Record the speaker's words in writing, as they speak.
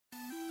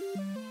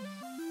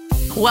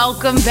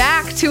Welcome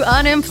back to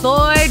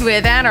Unemployed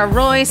with Anna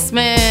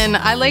Roisman.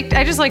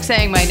 I just like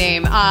saying my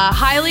name.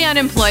 Highly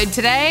unemployed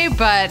today,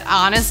 but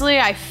honestly,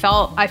 I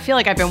feel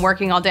like I've been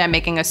working all day. I'm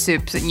making a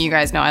soup, and you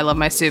guys know I love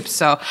my soup,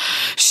 so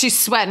she's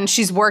sweating,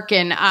 she's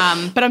working.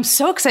 But I'm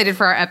so excited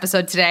for our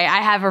episode today.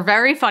 I have a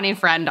very funny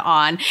friend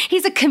on.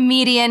 He's a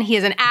comedian, he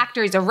is an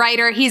actor, he's a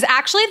writer. He's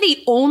actually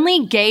the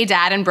only gay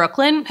dad in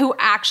Brooklyn who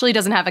actually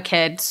doesn't have a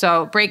kid,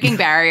 so breaking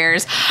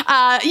barriers.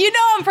 You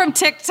know him from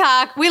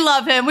TikTok. We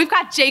love him. We've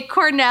got Jake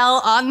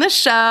Cornell on the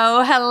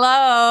show.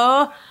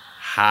 Hello.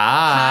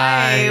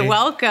 Hi.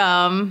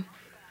 Welcome.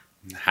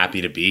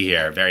 Happy to be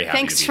here. Very happy.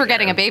 Thanks for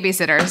getting a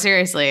babysitter.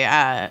 Seriously.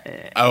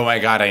 Oh my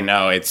God, I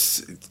know.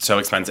 It's so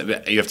expensive.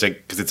 You have to,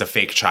 because it's a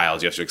fake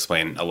child, you have to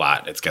explain a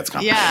lot. It gets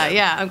complicated.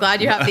 Yeah. I'm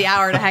glad you have the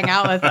hour to hang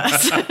out with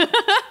us.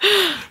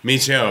 Me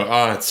too.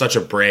 Oh, it's such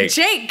a break.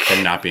 Jake.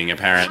 From not being a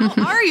parent.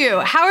 How are you?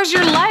 How is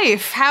your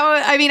life?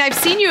 I've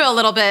seen you a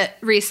little bit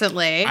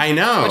recently. I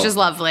know. Which is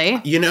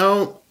lovely. You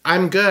know,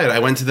 I'm good. I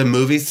went to the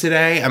movies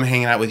today. I'm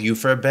hanging out with you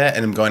for a bit,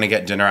 and I'm going to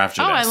get dinner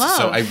after this. I love.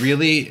 So I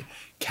really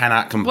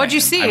cannot complain. What'd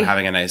you see? I'm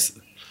having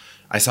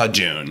I saw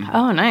Dune.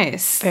 Oh,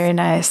 nice. Very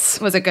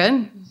nice. Was it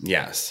good?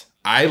 Yes.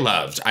 I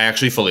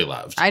actually fully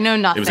loved. I know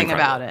nothing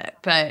about it,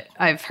 but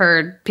I've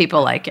heard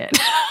people like it.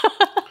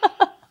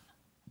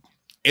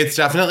 It's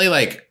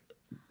definitely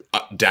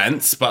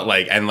dense, but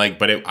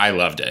I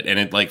loved it, and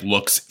it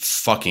looks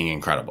fucking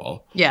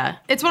incredible. Yeah,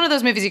 it's one of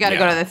those movies you got to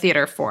go to the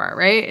theater for,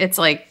 right? It's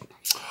like,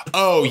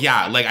 oh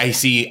yeah,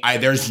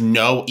 there's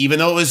no, even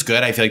though it was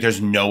good, I feel like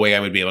there's no way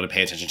I would be able to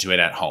pay attention to it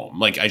at home.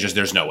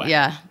 There's no way.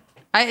 Yeah,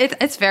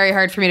 it's very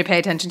hard for me to pay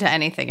attention to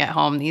anything at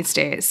home these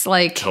days.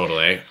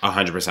 Totally,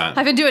 100%.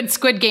 I've been doing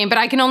Squid Game, but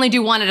I can only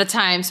do one at a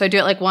time, so I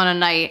do it one a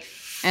night,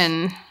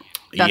 and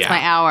that's my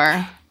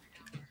hour.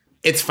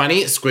 It's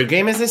funny. Squid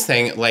Game is this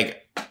thing.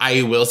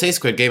 I will say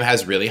Squid Game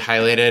has really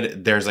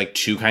highlighted, there's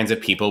two kinds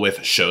of people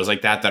with shows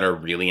like that are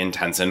really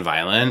intense and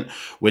violent,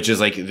 which is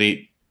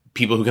the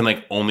people who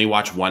can only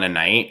watch one a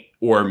night,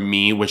 or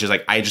me, which is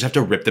I just have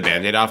to rip the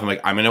Band-Aid off. I'm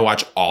I'm going to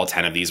watch all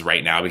 10 of these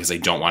right now because I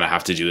don't want to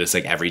have to do this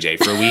every day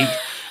for a week.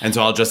 And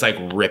so I'll just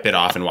rip it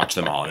off and watch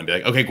them all and be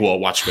okay, cool,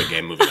 watch Squid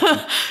Game, moving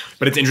on.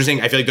 But it's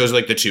interesting. I feel like those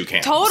are the two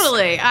camps.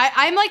 Totally.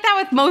 I'm like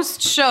that with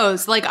most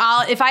shows.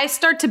 If I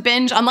start to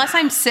binge, unless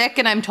I'm sick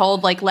and I'm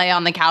told lay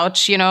on the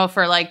couch, for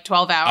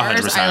 12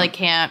 hours,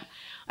 100%.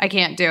 I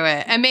can't do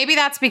it. And maybe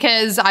that's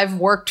because I've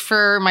worked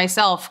for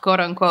myself, quote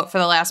unquote, for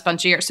the last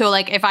bunch of years. So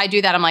if I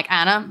do that, I'm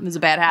Anna, this is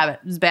a bad habit.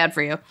 This is bad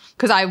for you.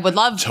 Because I would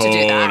love to do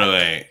that.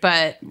 Totally.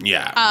 But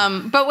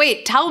yeah. But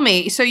wait, tell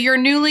me. So you're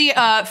newly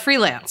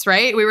freelance,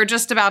 right? We were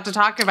just about to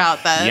talk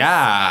about this.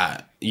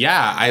 Yeah.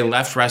 Yeah. I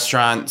left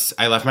restaurants.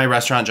 I left my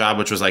restaurant job,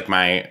 which was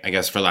my, I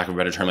guess for lack of a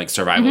better term,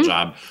 survival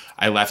job.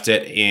 I left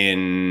it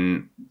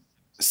in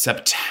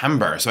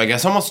September. So I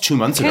guess almost 2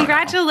 months ago.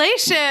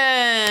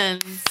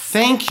 Congratulations.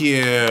 Thank you.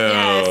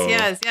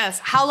 Yes.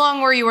 How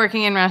long were you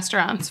working in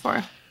restaurants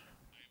for?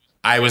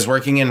 I was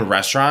working in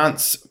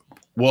restaurants.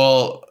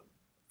 Well,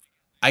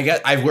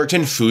 I've worked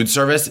in food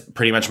service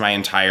pretty much my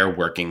entire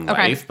working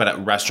life, but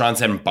at restaurants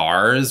and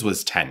bars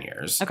was 10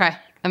 years. Okay.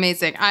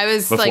 Amazing. I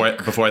was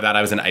before that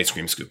I was an ice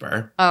cream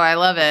scooper. Oh, I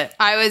love it.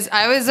 I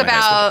was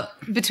about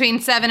between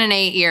 7 and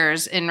 8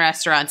 years in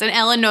restaurants. And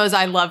Ellen knows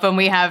I love when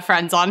we have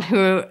friends on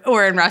who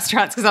are in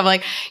restaurants because I'm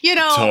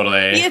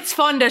totally. It's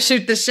fun to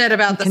shoot the shit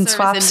about the service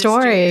swap industry.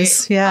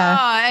 Stories. Yeah.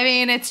 Oh,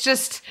 it's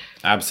just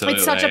absolutely.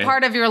 It's such a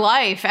part of your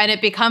life, and it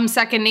becomes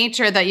second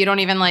nature that you don't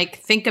even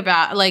think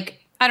about.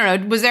 I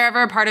don't know. Was there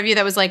ever a part of you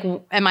that was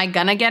am I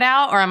gonna get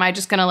out, or am I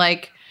just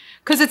gonna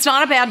because it's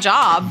not a bad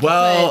job.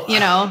 Well,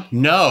 but,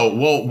 no.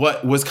 Well,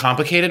 what was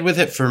complicated with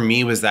it for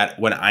me was that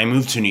when I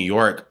moved to New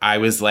York, I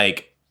was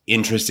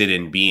interested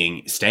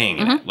in staying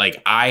in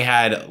it.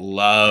 I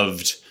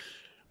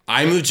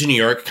moved to New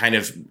York kind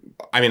of,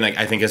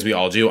 I think as we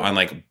all do,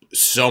 on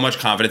so much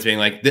confidence being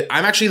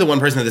I'm actually the one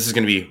person that this is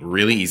going to be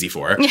really easy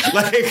for,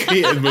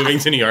 moving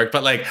to New York.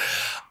 But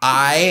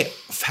I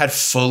had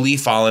fully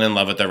fallen in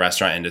love with the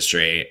restaurant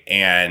industry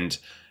and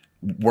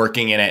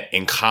working in it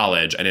in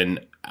college.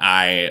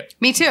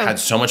 Me too. Had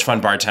so much fun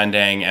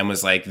bartending and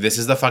was this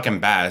is the fucking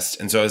best.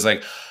 And so I was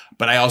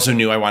but I also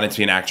knew I wanted to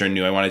be an actor and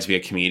knew I wanted to be a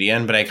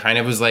comedian. But I kind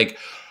of was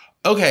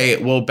okay,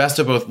 well, best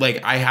of both.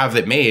 I have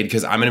it made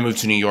because I'm going to move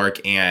to New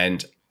York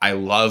and I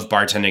love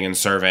bartending and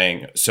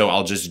serving. So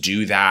I'll just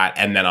do that.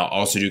 And then I'll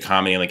also do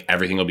comedy and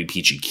everything will be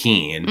peachy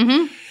keen.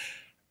 Mm-hmm.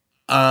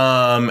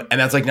 And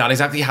that's not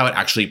exactly how it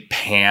actually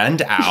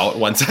panned out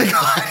once I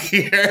got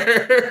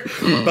here.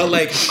 But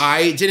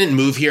I didn't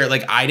move here.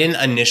 I didn't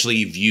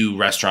initially view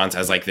restaurants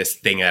as this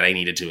thing that I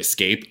needed to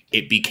escape.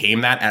 It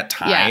became that at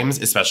times,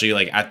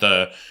 especially at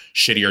the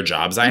shittier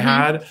jobs I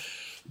had.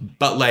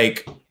 But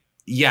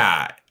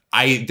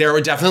there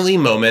were definitely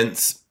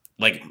moments,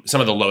 some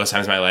of the lowest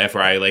times of my life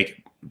where I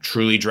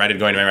truly dreaded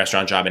going to my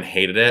restaurant job and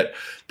hated it.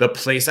 The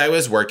place I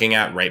was working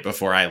at right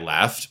before I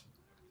left,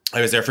 I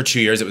was there for 2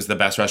 years. It was the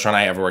best restaurant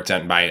I ever worked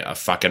at by a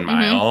fucking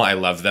mile. I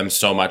love them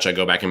so much. I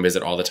go back and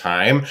visit all the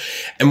time.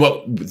 And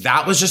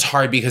that was just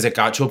hard because it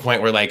got to a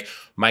point where like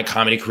my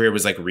comedy career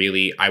was like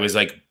really, I was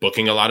like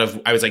booking I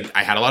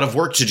had a lot of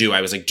work to do.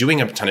 I was like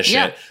doing a ton of shit.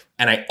 Yeah.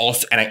 And I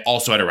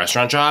also had a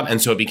restaurant job.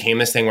 And so it became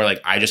this thing where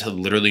like I just had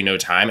literally no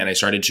time. And I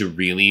started to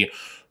really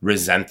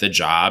resent the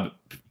job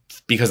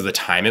because of the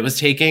time it was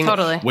taking,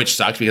 Totally. which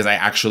sucked because I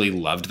actually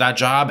loved that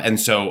job. And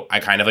so I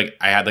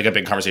had like a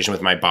big conversation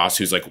with my boss,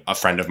 who's like a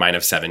friend of mine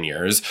of 7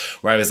 years,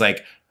 where I was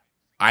like,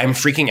 I'm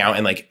freaking out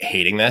and like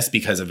hating this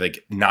because of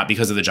like, not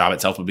because of the job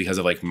itself, but because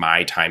of like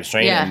my time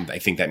strain. Yeah. And I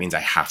think that means I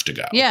have to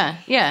go. Yeah.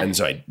 Yeah. And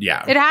so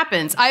It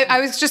happens.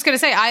 I was just going to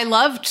say, I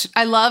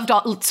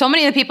loved so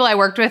many of the people I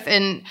worked with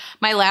in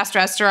my last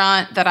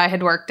restaurant that I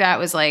had worked at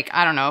was like,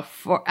 I don't know,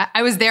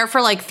 I was there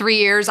for like 3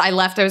 years. I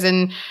left. I was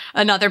in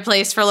another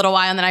place for a little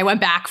while. And then I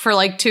went back for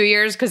like 2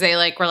 years because they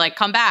like were like,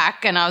 come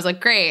back. And I was like,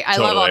 great. I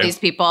love all these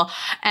people.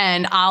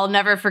 And I'll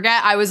never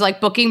forget. I was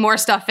like booking more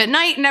stuff at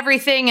night and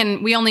everything.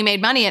 And we only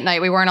made money at night.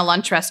 We weren't a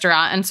lunch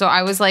restaurant. And so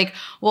I was like,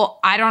 well,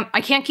 I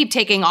can't keep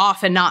taking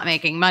off and not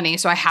making money.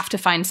 So I have to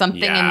find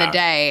something in the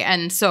day.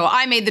 And so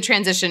I made the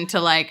transition to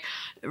like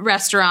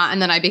restaurant,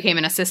 and then I became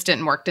an assistant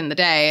and worked in the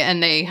day.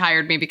 And they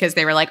hired me because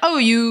they were like, oh,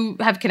 you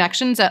have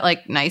connections at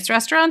like nice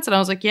restaurants? And I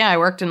was like, yeah, I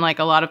worked in like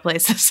a lot of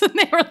places. And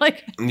they were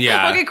like,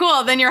 yeah, okay,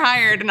 cool. Then you're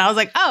hired. And I was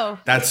like, oh,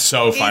 that's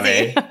so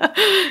funny.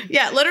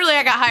 Yeah, literally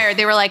I got hired.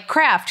 They were like,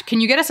 Craft, can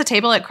you get us a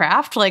table at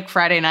Craft like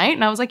Friday night?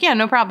 And I was like, yeah,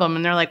 no problem.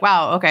 And they're like,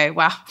 wow, okay,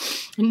 wow.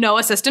 No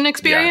assistant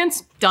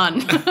experience? Yeah. Done.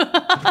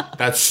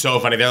 That's so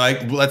funny. They're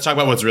like, let's talk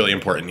about what's really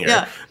important here.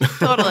 Yeah,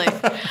 totally.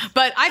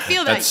 But I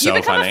feel that you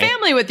become a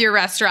family with your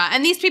restaurant,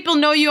 and these people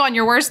know you on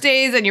your worst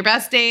days and your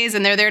best days,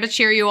 and they're there to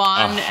cheer you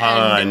on.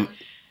 And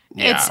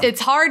it's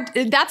hard.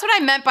 That's what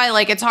I meant by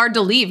like, it's hard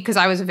to leave, because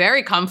I was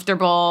very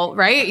comfortable,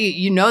 right?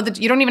 You know that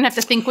you don't even have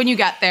to think when you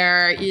get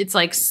there. It's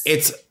like,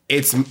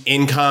 it's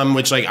income,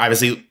 which like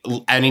obviously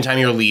anytime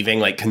you're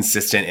leaving like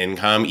consistent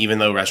income, even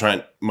though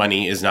restaurant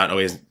money is not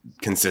always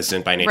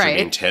consistent by nature of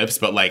being tips,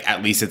 but like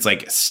at least it's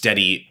like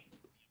steady.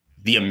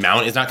 The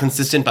amount is not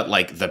consistent, but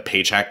like the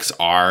paychecks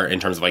are, in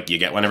terms of like you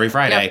get one every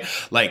Friday. Yep.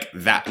 Like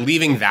that,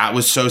 leaving that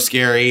was so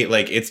scary.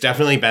 Like it's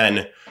definitely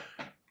been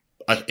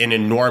an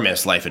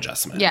enormous life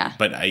adjustment. Yeah.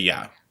 But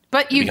yeah.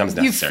 But you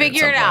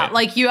figure it out.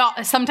 Like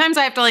sometimes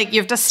I have to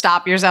you have to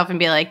stop yourself and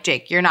be like,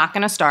 Jake, you're not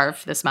going to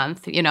starve this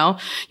month. You know,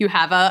 you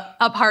have a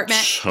apartment.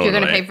 Totally. You're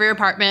going to pay for your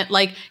apartment.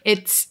 Like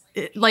it's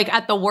like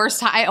at the worst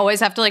time, I always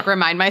have to like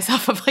remind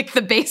myself of like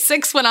the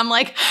basics when I'm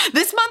like,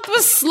 this month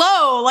was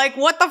slow. Like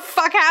what the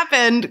fuck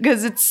happened?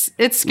 Because it's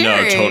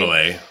scary. No,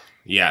 totally.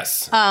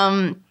 Yes.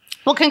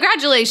 Well,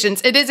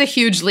 congratulations. It is a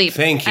huge leap.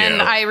 Thank you.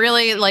 And I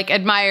really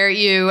admire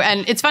you.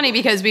 And it's funny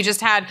because we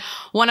just had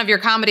one of your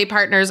comedy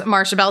partners,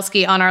 Marsha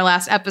Belsky, on our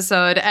last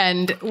episode,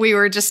 and we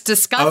were just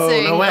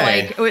discussing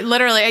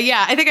literally,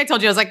 yeah, I think I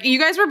told you, I was like, you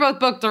guys were both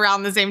booked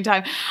around the same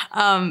time.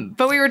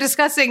 But we were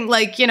discussing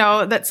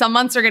that some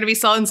months are going to be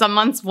slow and some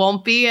months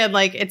won't be. And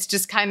it's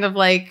just kind of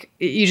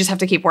you just have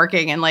to keep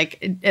working and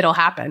it'll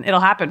happen. It'll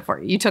happen for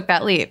you. You took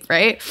that leap,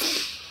 right?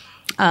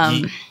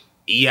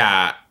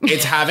 Yeah,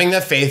 it's having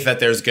the faith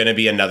that there's going to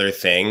be another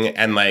thing,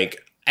 and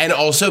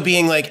also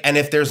being and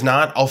if there's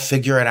not, I'll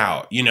figure it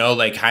out,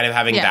 kind of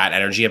having that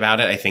energy about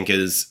it, I think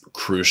is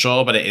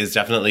crucial. But it is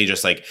definitely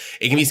just it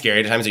can be scary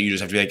at times that you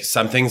just have to be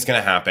something's going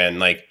to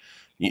happen,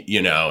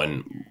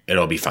 and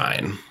it'll be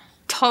fine.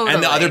 Totally.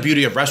 And the other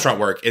beauty of restaurant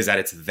work is that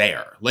it's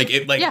there.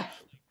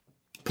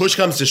 Push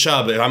comes to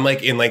shove, if I'm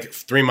in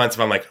 3 months,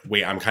 if I'm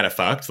wait, I'm kind of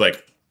fucked,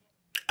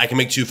 I can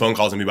make 2 phone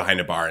calls and be behind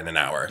a bar in an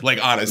hour.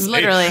 Honestly.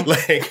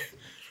 Literally.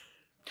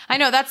 I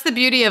know, that's the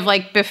beauty of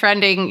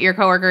befriending your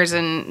coworkers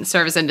in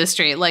service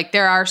industry.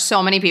 There are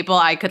so many people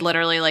I could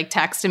literally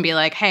text and be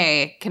like,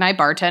 hey, can I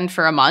bartend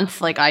for a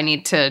month? I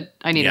need to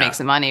make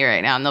some money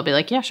right now. And they'll be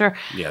like, yeah, sure.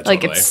 Yeah,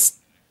 totally.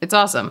 It's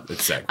awesome.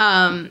 It's sick.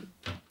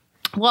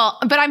 Well,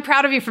 but I'm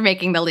proud of you for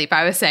making the leap,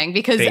 I was saying,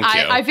 because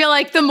I feel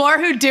the more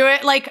who do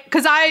it,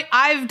 because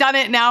I've done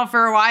it now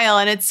for a while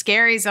and it's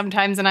scary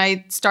sometimes. And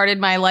I started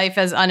my life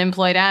as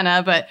unemployed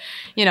Anna, but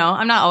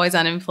I'm not always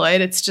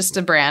unemployed. It's just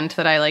a brand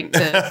that I like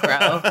to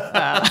grow.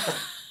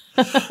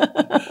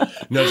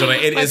 No, totally.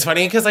 It is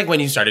funny because when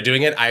you started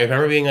doing it, I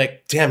remember being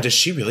damn, does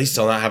she really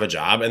still not have a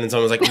job? And then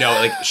someone was like,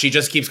 no, she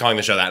just keeps calling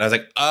the show that. And I was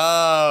like,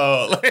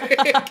 oh.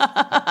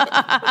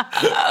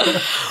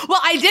 Well,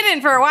 I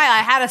didn't for a while. I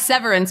had a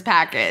severance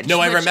package. No,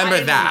 I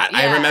remember that.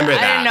 I remember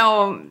that. I didn't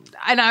know.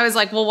 And I was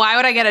like, well, why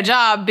would I get a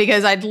job?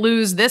 Because I'd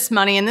lose this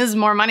money, and this is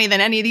more money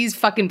than any of these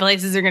fucking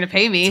places are going to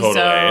pay me. Totally.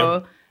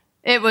 So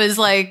it was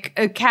a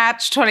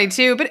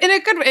catch-22, but in a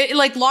good way,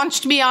 it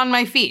launched me on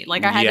my feet. I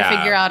had to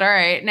figure out, all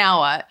right, now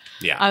what?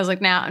 Yeah. I was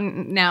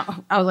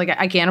now I was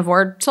I can't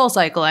afford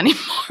SoulCycle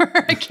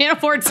anymore. I can't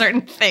afford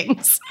certain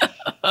things.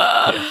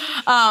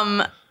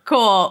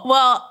 Cool.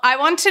 Well, I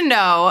want to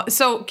know,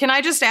 so can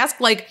I just ask,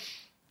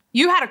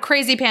 you had a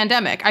crazy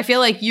pandemic. I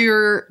feel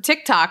your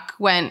TikTok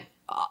went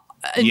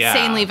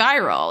insanely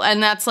viral.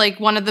 And that's like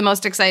one of the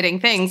most exciting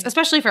things,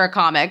 especially for a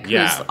comic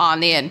who's on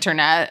the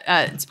internet.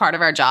 It's part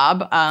of our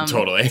job.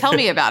 Totally. Tell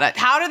me about it.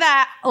 How did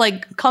that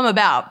like come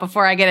about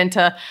before I get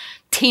into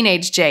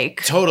teenage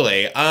Jake?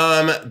 Totally.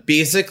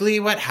 Basically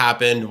what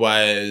happened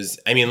was,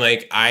 I mean,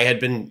 like I had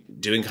been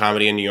doing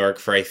comedy in New York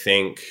for, I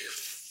think,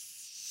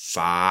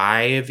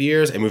 5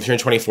 years. I moved here in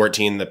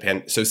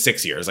 2014, so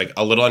 6 years, like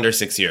a little under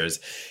 6 years.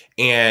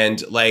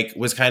 And like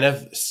was kind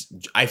of,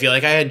 I feel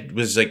like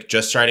was like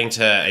just starting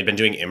to, I'd been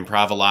doing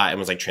improv a lot and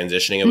was like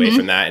transitioning away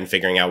from that and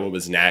figuring out what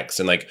was next.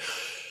 And like,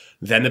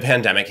 then the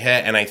pandemic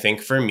hit. And I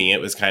think for me, it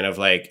was kind of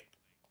like,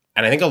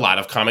 and I think a lot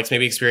of comics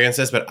maybe experience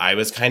this, but I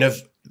was kind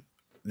of,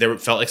 there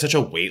felt like such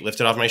a weight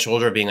lifted off my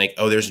shoulder being like,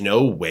 oh, there's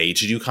no way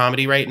to do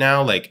comedy right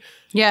now. Like,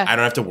 I don't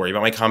have to worry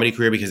about my comedy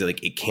career because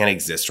it can't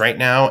exist right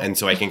now. And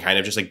so I can kind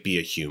of just like be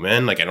a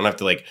human. Like I don't have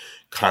to like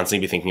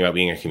constantly be thinking about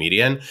being a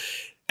comedian.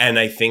 And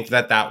I think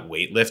that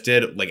weight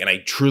lifted, like, and I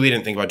truly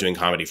didn't think about doing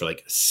comedy for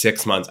like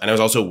 6 months. And I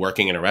was also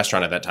working in a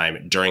restaurant at that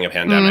time during a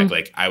pandemic.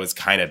 Like I was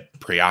kind of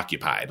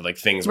preoccupied, like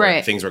things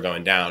were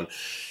going down.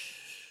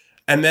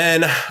 And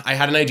then I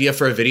had an idea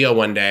for a video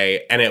one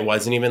day, and it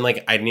wasn't even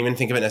like, I didn't even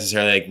think of it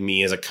necessarily like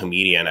me as a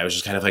comedian. I was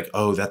just kind of like,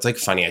 oh, that's like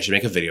funny. I should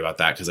make a video about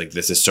that because like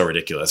this is so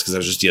ridiculous, because I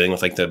was just dealing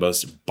with like the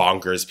most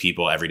bonkers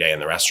people every day in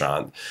the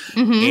restaurant.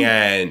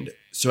 And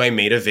so I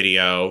made a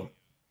video.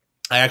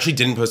 I actually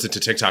didn't post it to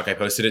TikTok. I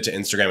posted it to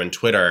Instagram and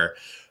Twitter,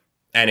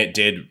 and it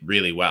did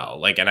really well.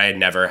 Like, and I had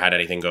never had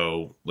anything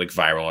go like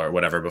viral or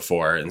whatever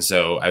before. And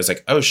so I was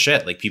like, oh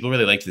shit, like people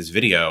really liked this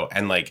video.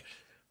 And like,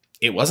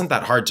 it wasn't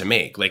that hard to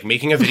make. Like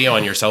making a video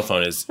on your cell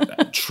phone is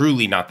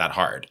truly not that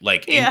hard.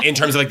 Like in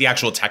terms of like the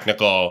actual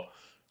technical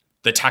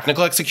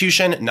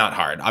execution, not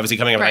hard. Obviously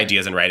coming up with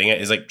ideas and writing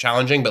it is like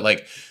challenging, but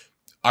like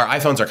our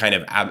iPhones are kind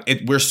of,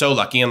 we're so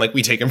lucky and like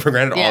we take them for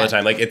granted all the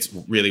time. Like it's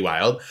really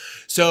wild.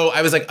 So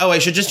I was like, oh, I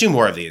should just do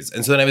more of these.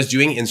 And so then I was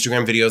doing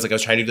Instagram videos. Like I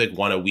was trying to do like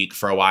one a week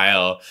for a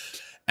while.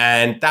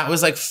 And that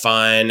was like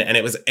fun. And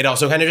it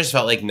also kind of just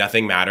felt like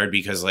nothing mattered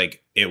because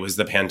like it was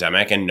the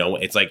pandemic and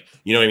it's like,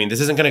 you know what I mean?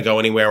 This isn't going to go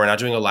anywhere. We're not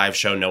doing a live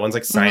show. No one's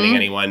like signing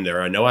anyone. There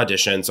are no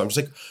auditions. So I'm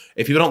just like,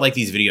 if people don't like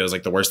these videos,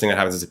 like the worst thing that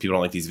happens is if people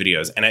don't like these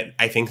videos. And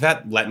I think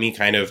that let me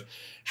kind of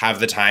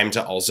have the time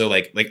to also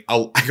I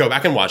go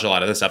back and watch a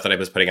lot of the stuff that I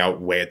was putting out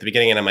way at the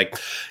beginning. And I'm like,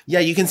 yeah,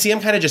 you can see I'm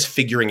kind of just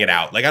figuring it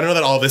out. Like, I don't know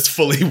that all this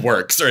fully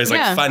works or is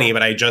like funny,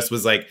 but I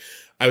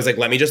was like,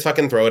 let me just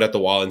fucking throw it at the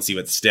wall and see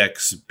what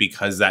sticks,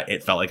 because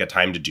it felt like a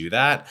time to do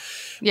that.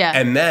 Yeah.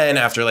 And then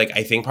after like,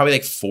 I think probably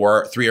like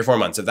 3 or 4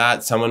 months of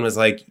that, someone was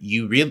like,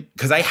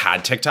 because I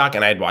had TikTok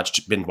and I had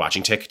been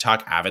watching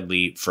TikTok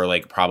avidly for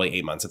like probably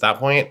 8 months at that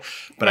point,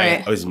 but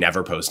I was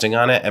never posting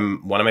on it.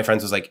 And one of my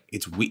friends was like,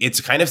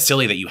 it's kind of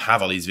silly that you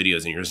have all these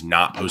videos and you're just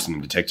not posting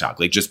them to TikTok.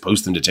 Like just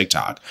post them to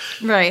TikTok.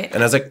 Right.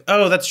 And I was like,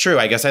 oh, that's true.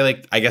 I guess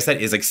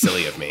that is like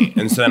silly of me.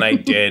 And so then I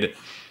did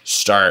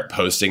start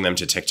posting them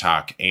to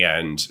TikTok,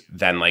 and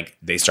then like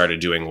they started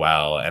doing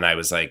well. And I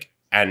was like,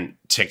 and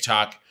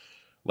TikTok,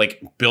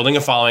 like building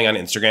a following on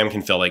Instagram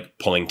can feel like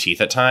pulling teeth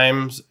at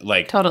times,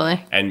 like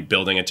totally. And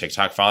building a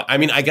TikTok following, I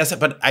mean, I guess,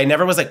 but I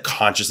never was like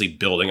consciously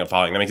building a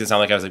following. That makes it sound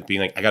like I was like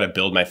being like, I got to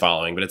build my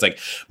following, but it's like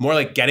more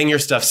like getting your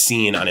stuff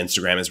seen on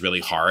Instagram is really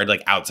hard,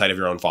 like outside of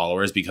your own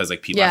followers, because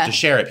like people have to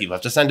share it, people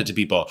have to send it to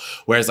people.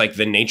 Whereas like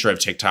the nature of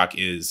TikTok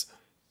is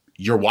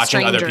you're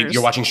watching other people,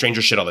 you're watching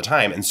stranger shit all the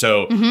time. And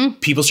so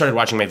people started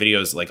watching my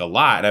videos like a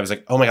lot. And I was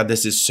like, oh my God,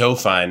 this is so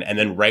fun. And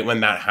then right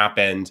when that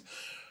happened,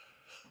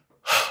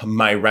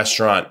 my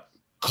restaurant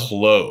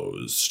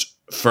closed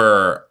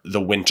for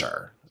the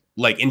winter,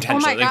 like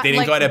intentionally. Like they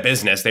didn't go out of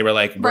business. They were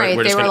like,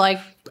 we're just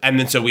gonna, and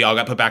then so we all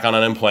got put back on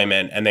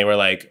unemployment, and they were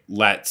like,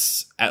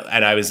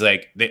 and I was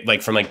like,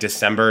 from like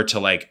December to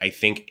like, I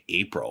think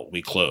April,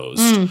 we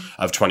closed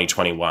of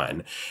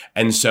 2021.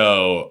 And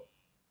so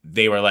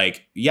they were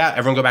like, yeah,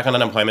 everyone go back on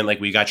unemployment. Like,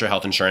 we got your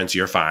health insurance.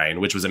 You're fine,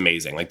 which was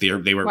amazing. Like they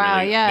were they were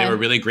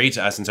really great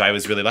to us. And so I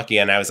was really lucky.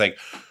 And I was like,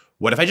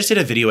 what if I just did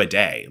a video a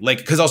day? Like,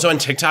 because also on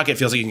TikTok, it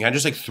feels like you can kind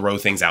of just like throw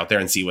things out there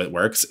and see what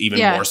works, even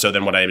more so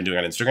than what I've been doing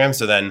on Instagram.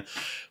 So then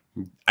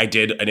I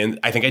did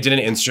I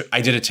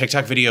did a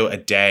TikTok video a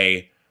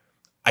day,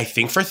 I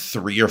think for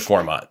 3 or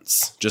 4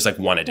 months, just like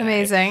one a day.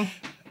 Amazing.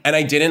 And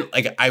I didn't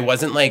like, I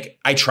wasn't like,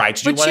 I tried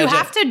to do one a day. But you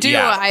have to do,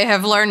 I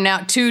have learned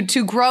now,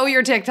 to grow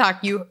your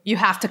TikTok, you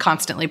have to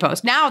constantly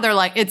post. Now they're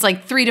like, it's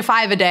like 3 to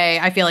 5 a day.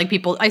 I feel like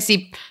people, I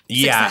see.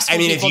 Yeah. I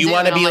mean, if you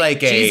want to be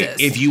like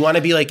if you want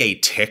to be like a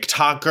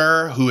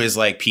TikToker who is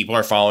like, people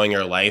are following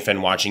your life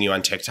and watching you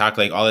on TikTok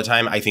like all the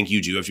time, I think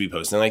you do have to be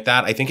posting like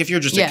that. I think if you're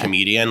just a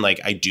comedian, like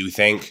I do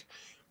think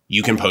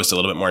you can post a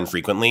little bit more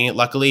infrequently,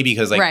 luckily,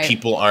 because like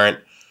people aren't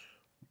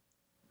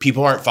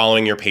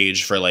following your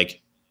page for like,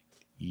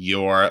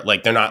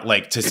 they're not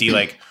like to see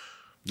like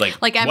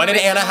what did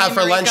Anna have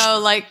for lunch?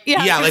 Like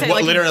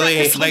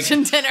literally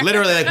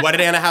like what did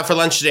Anna have for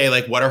lunch today?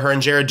 Like what are her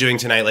and Jared doing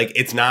tonight? Like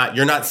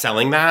you're not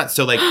selling that.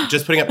 So like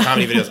just putting up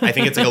comedy videos, I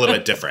think it's like a little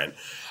bit different.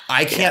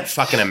 I can't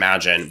fucking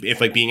imagine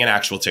if like being an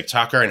actual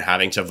TikToker and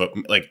having to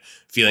like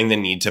feeling the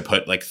need to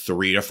put like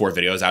 3 to 4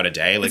 videos out a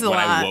day. Like when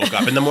I woke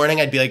up in the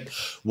morning, I'd be like,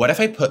 what if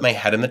I put my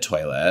head in the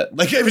toilet?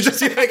 Like it was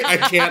just like, I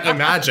can't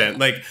imagine.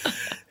 Like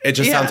it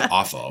just sounds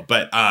awful.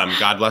 But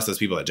God bless those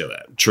people that do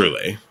it.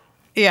 Truly.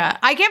 Yeah.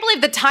 I can't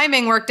believe the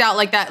timing worked out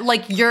like that.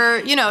 Like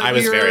I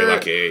was very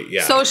lucky.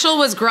 Yeah. Social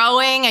was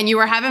growing and you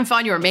were having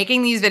fun. You were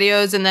making these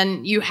videos and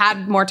then you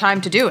had more time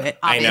to do it,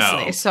 obviously.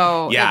 I know.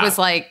 So it was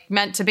like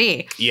meant to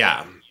be.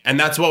 Yeah. And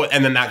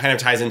then that kind of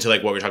ties into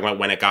like what we were talking about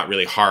when it got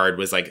really hard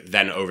was like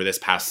then over this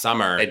past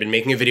summer, I'd been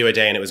making a video a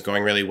day and it was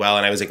going really well.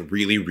 And I was like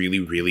really, really,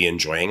 really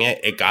enjoying it.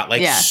 It got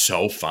like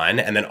so fun.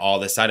 And then all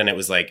of a sudden it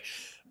was like,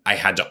 I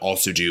had to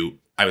also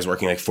I was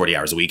working like 40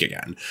 hours a week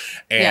again.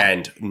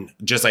 And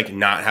just like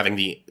not having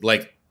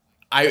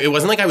it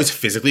wasn't like I was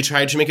physically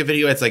trying to make a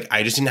video. It's like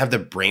I just didn't have the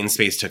brain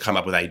space to come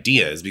up with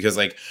ideas because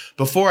like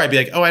before I'd be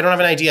like, oh, I don't have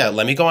an idea.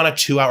 Let me go on a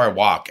 2-hour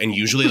walk. And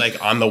usually like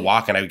on the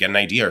walk and I would get an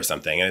idea or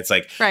something. And it's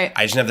like, I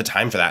just didn't have the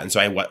time for that. And so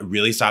I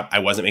really stopped. I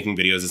wasn't making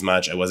videos as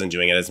much. I wasn't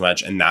doing it as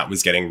much. And that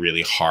was getting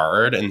really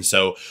hard. And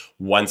so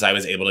once I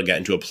was able to get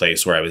into a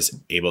place where I was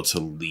able to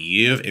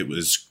leave, it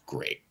was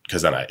great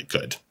because then I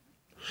could.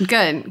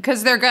 Good,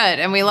 because they're good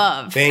and we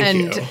love.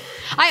 Thank you.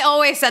 I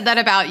always said that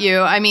about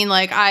you. I mean,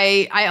 like,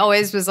 I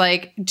always was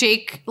like,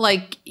 Jake,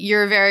 like,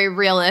 you're very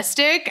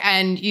realistic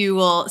and you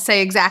will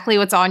say exactly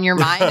what's on your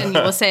mind and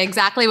you will say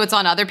exactly what's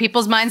on other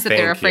people's minds that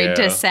they're afraid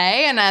to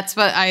say. And that's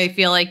what I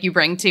feel like you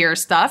bring to your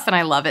stuff. And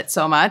I love it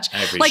so much.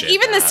 I appreciate like,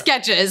 even that. the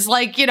sketches,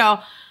 like, you know,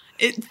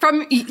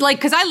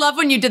 because I love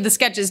when you did the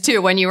sketches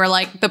too, when you were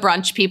like the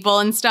brunch people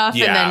and stuff.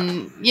 Yeah. And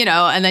then, you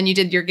know, and then you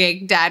did your gay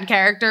dad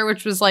character,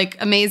 which was like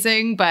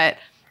amazing. But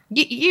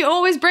you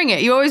always bring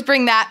it. You always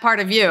bring that part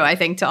of you, I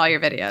think, to all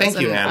your videos. Thank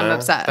you, Anna. I'm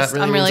obsessed. That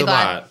really I'm really means a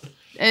glad.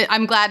 lot.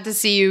 I'm glad to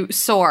see you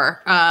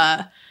soar.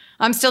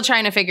 I'm still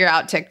trying to figure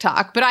out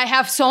TikTok, but I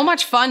have so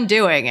much fun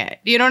doing it.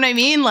 You know what I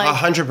mean? Like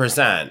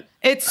 100%.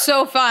 It's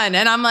so fun.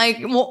 And I'm like,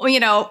 well, you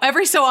know,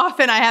 every so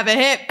often I have a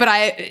hit, but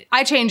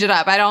I change it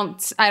up. I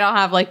don't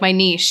have like my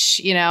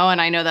niche, you know,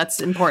 and I know that's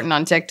important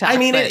on TikTok. I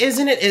mean,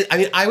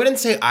 I wouldn't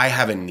say I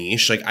have a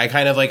niche. Like I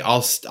kind of like,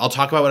 I'll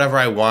talk about whatever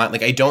I want.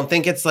 Like, I don't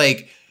think it's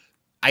like,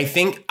 I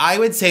think I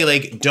would say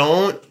like,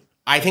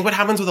 I think what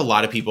happens with a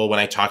lot of people when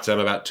I talk to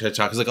them about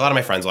TikTok, because like a lot of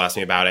my friends will ask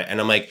me about it.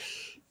 And I'm like,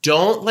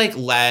 don't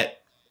let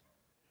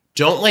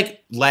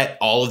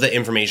all of the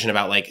information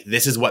about like,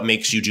 this is what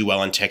makes you do well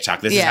on TikTok.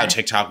 This is how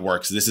TikTok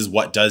works. This is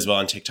what does well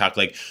on TikTok.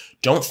 Like,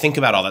 don't think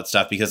about all that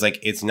stuff because like,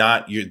 it's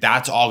not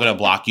that's all going to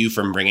block you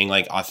from bringing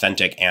like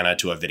authentic Anna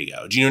to a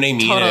video. Do you know what I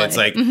mean? Totally. And it's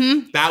like,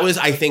 that was,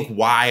 I think,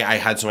 why I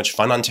had so much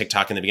fun on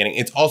TikTok in the beginning.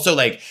 It's also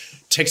like,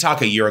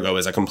 TikTok a year ago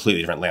is a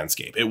completely different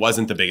landscape. It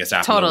wasn't the biggest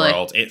app in the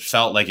world. It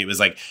felt like it was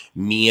like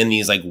me and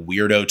these like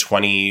weirdo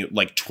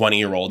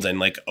 20-year-olds in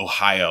like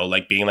Ohio,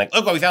 like being like,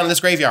 look what we found in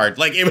this graveyard.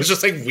 Like it was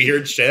just like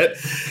weird shit.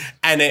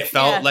 And it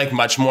felt like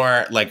much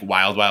more like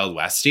Wild Wild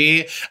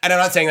Westy. And I'm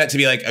not saying that to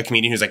be like a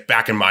comedian who's like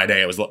back in my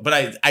day, it was,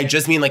 but I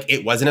just mean like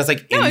it wasn't as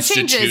like it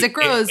changes, it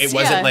grows. It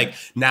wasn't like,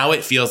 now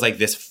it feels like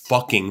this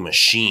fucking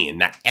machine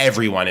that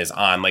everyone is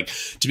on. Like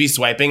to be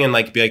swiping and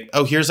like be like,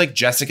 oh, here's like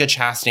Jessica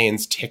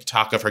Chastain's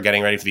TikTok of her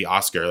getting ready for the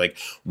Oscar. Like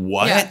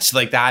what? Yeah.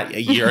 Like that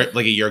a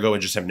year ago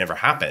would just have never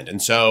happened.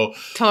 And so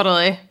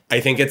totally, I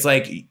think it's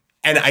like,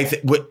 and I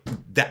think what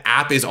the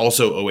app is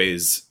also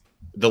always,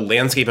 the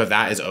landscape of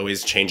that is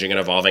always changing and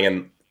evolving.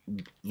 And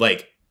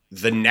like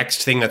the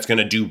next thing that's going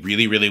to do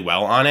really, really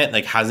well on it,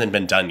 like hasn't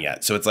been done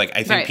yet. So it's like,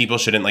 I think people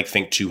shouldn't like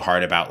think too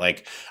hard about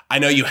like, I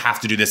know you have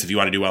to do this if you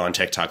want to do well on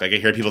TikTok. Like I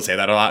hear people say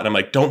that a lot and I'm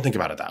like, don't think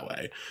about it that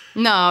way.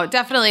 No,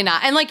 definitely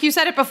not. And like you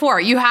said it before,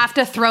 you have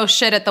to throw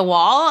shit at the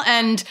wall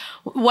and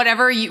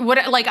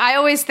like I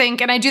always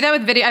think, and I do that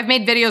with video. I've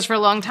made videos for a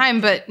long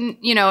time, but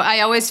you know, I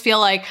always feel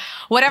like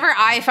whatever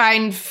I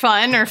find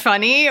fun or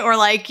funny or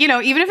like, you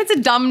know, even if it's a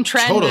dumb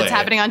trend that's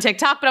happening on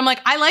TikTok, but I'm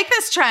like, I like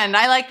this trend.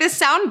 I like this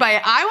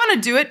soundbite. I want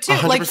to do it too.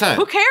 100%. Like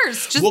who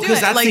cares? Just do it.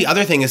 Because that's like, the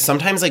other thing is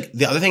sometimes like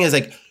the other thing is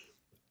like,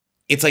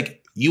 it's like,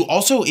 you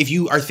also, if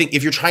you're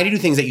trying to do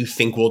things that you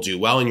think will do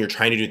well and you're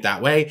trying to do it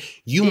that way,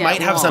 you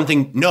might have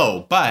something,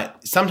 but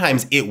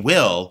sometimes it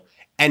will.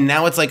 And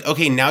now it's like,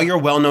 okay, now you're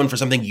well known for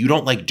something you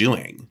don't like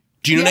doing.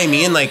 Do you know what I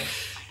mean? Like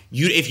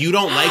if you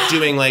don't like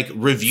doing like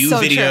review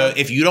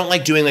if you don't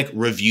like doing like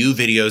review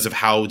videos of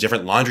how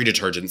different laundry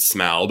detergents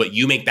smell, but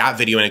you make that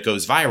video and it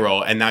goes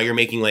viral and now you're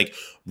making like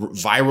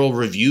viral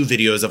review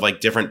videos of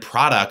like different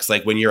products.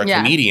 Like when you're a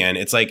comedian,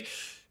 it's like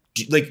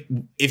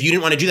if you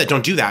didn't want to do that,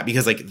 don't do that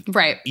because like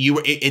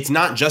it's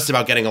not just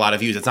about getting a lot of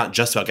views. It's not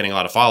just about getting a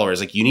lot of followers.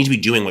 Like you need to be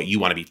doing what you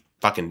want to be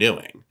fucking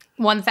doing.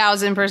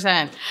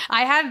 1000%.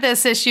 I had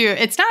this issue.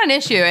 It's not an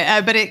issue,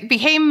 but it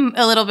became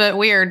a little bit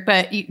weird.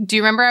 But do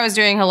you remember I was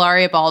doing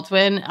Hilaria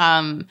Baldwin? Yes.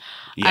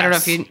 I don't know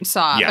if you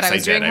saw, but I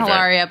was doing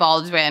Hilaria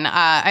Baldwin.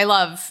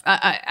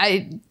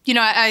 I you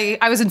know,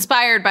 I was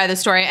inspired by the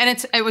story,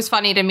 and it was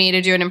funny to me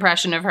to do an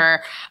impression of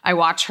her. I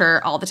watch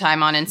her all the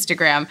time on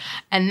Instagram,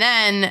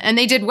 and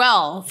they did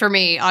well for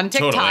me on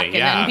TikTok. Totally, and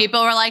then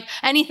people were like,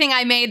 anything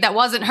I made that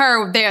wasn't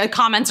her, their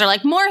comments are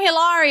like, more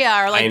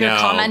Hilaria, or like they're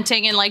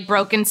commenting in like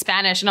broken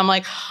Spanish, and I'm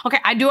like, okay,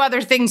 I do other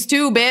things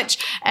too,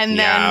 bitch.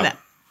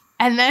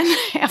 And then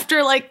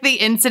after like the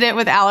incident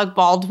with Alec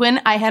Baldwin,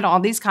 I had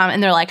all these comments,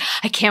 and they're like,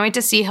 I can't wait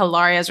to see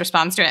Hilaria's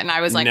response to it. And I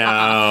was like,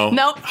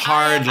 nope.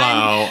 Hard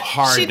no.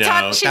 She's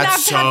not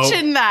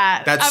touching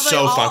that. That's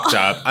so fucked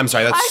up. I'm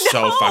sorry. That's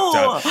so fucked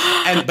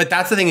up. But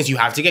that's the thing is you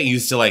have to get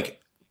used to like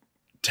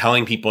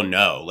telling people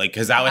no, like,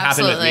 because that would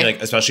happen with me,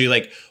 like, especially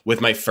like with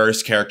my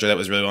first character that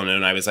was really well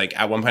known. I was like,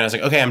 at one point I was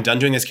like, okay, I'm done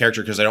doing this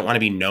character because I don't want to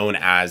be known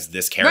as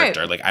this character.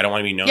 Right. Like, I don't want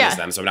to be known as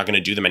them, so I'm not going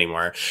to do them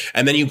anymore.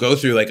 And then you go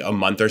through like a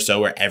month or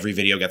so where every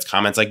video gets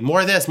comments like,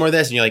 more of this,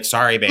 and you're like,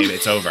 sorry, babe,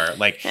 it's over.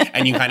 Like,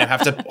 and you kind of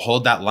have to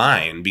hold that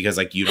line because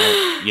like you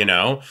don't, you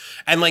know,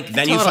 and like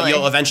then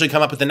you'll eventually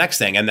come up with the next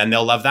thing, and then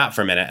they'll love that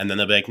for a minute, and then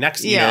they'll be like,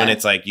 next, you know, and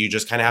it's like you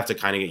just kind of have to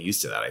kind of get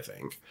used to that, I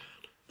think.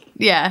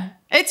 Yeah.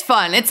 It's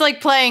fun. It's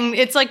like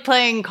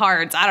playing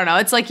cards. I don't know.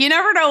 It's like you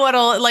never know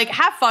what'll like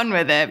have fun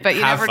with it, but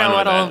you never know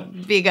what'll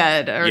be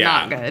good or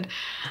not good.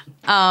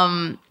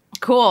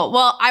 Cool.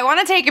 Well, I want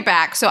to take it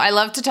back. So I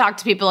love to talk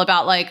to people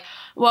about like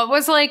what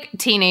was like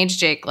teenage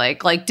Jake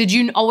like? Like, did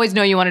you always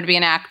know you wanted to be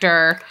an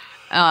actor?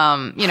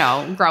 You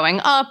know, growing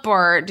up,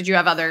 or did you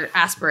have other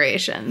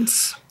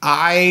aspirations?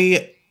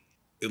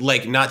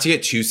 Like, not to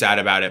get too sad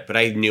about it, but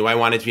I knew I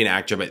wanted to be an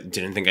actor, but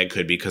didn't think I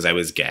could because I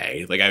was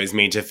gay. Like, I was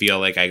made to feel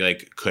like I,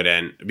 like,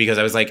 couldn't, because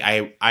I was, like,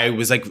 I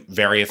was, like,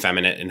 very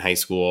effeminate in high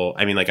school.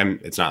 I mean, like,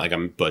 it's not like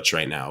I'm butch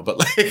right now, but,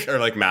 like, or,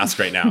 like, masked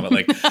right now, but,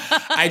 like,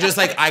 I just,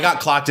 like, I got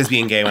clocked as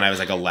being gay when I was,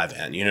 like,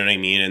 11, you know what I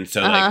mean? And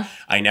so, like,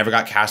 I never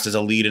got cast as a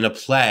lead in a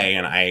play,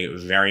 and I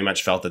very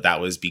much felt that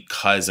was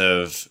because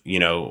of, you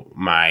know,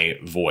 my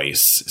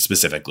voice,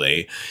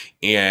 specifically.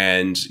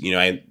 And, you know,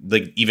 I,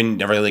 like, even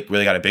never, like,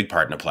 really got a big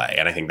part in a play,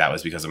 and I think that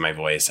was because of my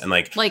voice. And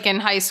like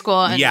in high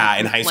school. And,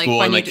 in high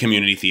school and like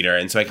community theater.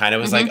 And so I kind of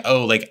was like,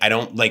 oh, like I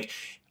don't like,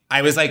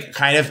 I was like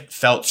kind of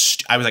felt,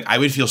 I was like, I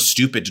would feel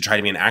stupid to try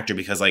to be an actor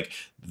because like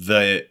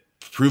the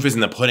proof is in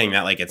the pudding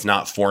that like it's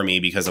not for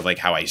me because of like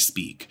how I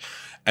speak.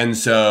 And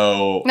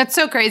so that's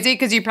so crazy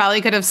because you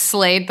probably could have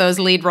slayed those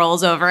lead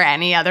roles over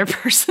any other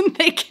person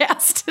they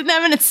cast in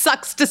them. And it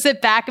sucks to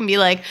sit back and be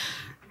like,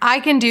 I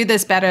can do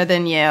this better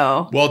than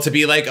you. Well, to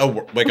be like a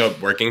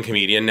working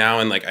comedian now,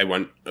 and like I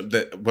don't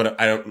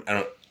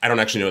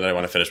actually know that I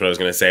want to finish what I was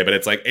going to say, but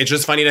it's like it's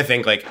just funny to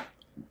think like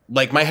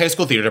my high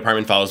school theater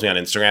department follows me on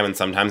Instagram, and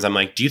sometimes I'm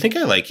like, do you think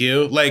I like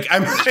you? Like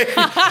I'm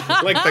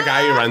like the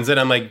guy who runs it.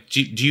 I'm like,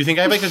 do you think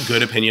I have like a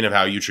good opinion of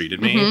how you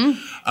treated me?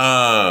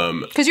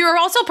 Because you were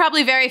also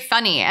probably very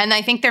funny, and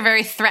I think they're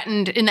very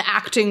threatened in the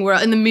acting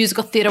world, in the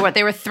musical theater world.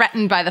 They were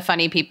threatened by the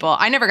funny people.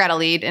 I never got a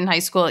lead in high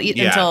school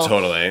until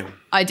totally.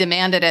 I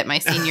demanded it my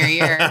senior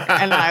year,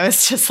 and I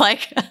was just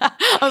like,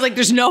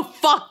 there's no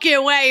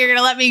fucking way you're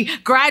gonna let me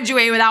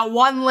graduate without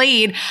one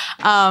lead.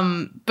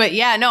 But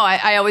yeah, no,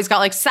 I always got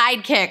like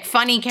sidekick,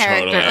 funny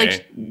character. Totally.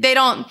 Like they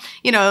don't,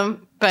 you know,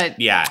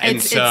 but yeah, and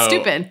it's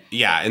stupid.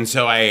 Yeah, and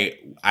so I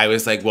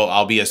was like, well,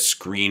 I'll be a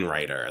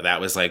screenwriter. That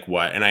was like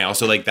what, and I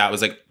also like that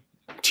was like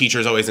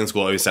teachers always in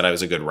school always said I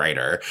was a good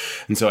writer,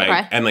 and so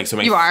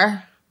you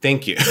are.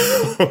 Thank you,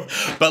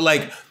 but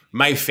like.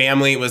 My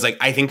family was like,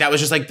 I think that was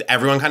just like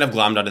everyone kind of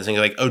glommed onto this thing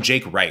like, oh,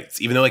 Jake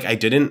writes. Even though like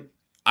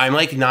I'm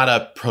like not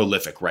a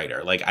prolific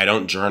writer. Like I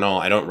don't journal.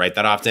 I don't write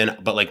that often.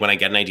 But like when I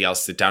get an idea, I'll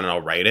sit down and I'll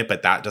write it.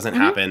 But that doesn't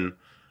happen.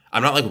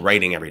 I'm not like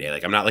writing every day.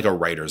 Like I'm not like a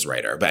writer's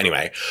writer. But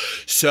anyway,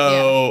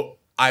 so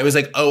I was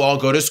like, oh, I'll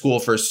go to school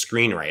for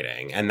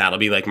screenwriting. And that'll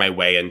be like my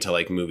way into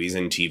like movies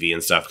and TV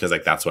and stuff because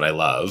like that's what I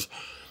love.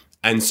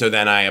 And so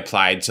then I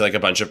applied to like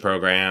a bunch of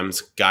programs,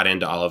 got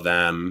into all of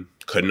them.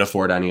 Couldn't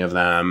afford any of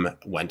them.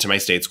 Went to my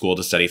state school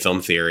to study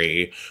film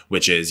theory,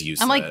 which is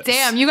useless. I'm like,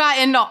 damn, you got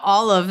into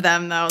all of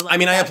them though. Like, I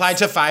mean, I applied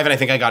to 5 and I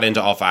think I got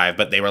into all 5,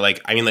 but they were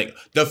like, I mean, like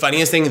the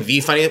funniest thing,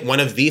 one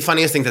of the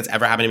funniest things that's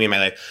ever happened to me in my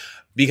life.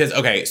 Because,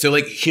 okay, so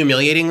like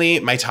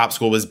humiliatingly, my top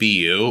school was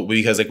BU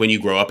because like when you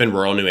grow up in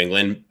rural New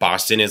England,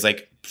 Boston is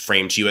like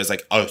framed to you as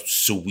like a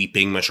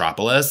sweeping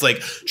metropolis. Like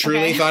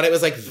truly thought it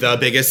was like the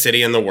biggest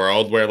city in the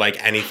world where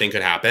like anything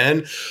could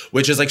happen,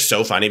 which is like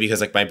so funny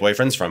because like my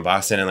boyfriend's from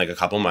Boston and like a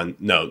couple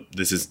months, no,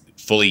 this is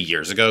fully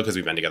years ago because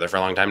we've been together for a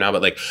long time now.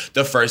 But like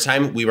the first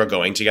time we were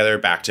going together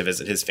back to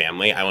visit his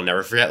family, I will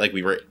never forget, like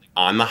we were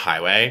on the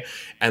highway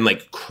and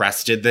like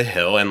crested the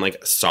hill and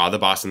like saw the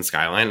Boston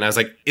skyline. And I was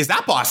like, is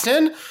that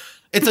Boston?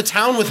 It's a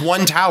town with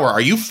one tower. Are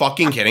you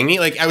fucking kidding me?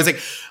 Like, I was like,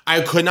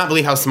 I could not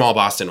believe how small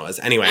Boston was.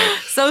 Anyway.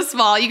 So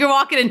small. You can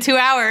walk it in 2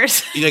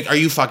 hours. Like, are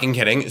you fucking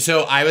kidding?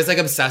 So I was like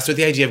obsessed with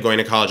the idea of going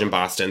to college in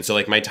Boston. So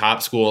like my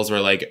top schools were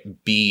like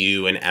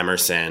BU and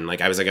Emerson.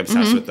 Like I was like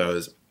obsessed with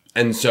those.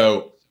 And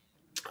so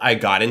I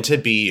got into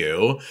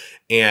BU,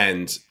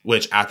 and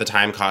which at the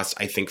time cost,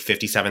 I think,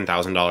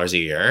 $57,000 a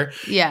year.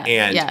 Yeah.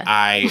 And yeah.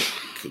 I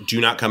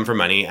do not come for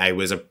money.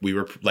 We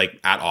were like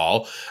at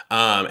all.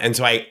 And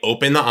so I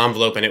opened the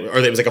envelope and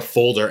it was like a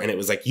folder and it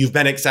was like, you've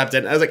been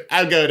accepted. I was like,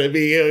 I'll go to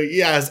BU.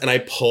 Yes. And I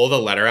pull the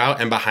letter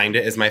out and behind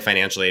it is my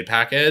financial aid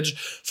package.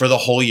 For the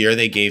whole year,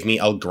 they gave me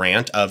a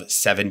grant of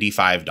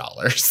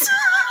 $75.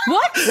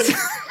 What?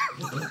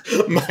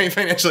 My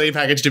financial aid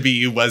package to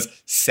BU was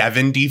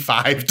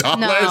 $75.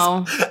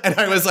 No. And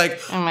I was like,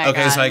 okay,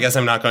 God. so I guess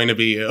I'm not going to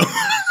BU.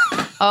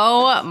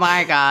 Oh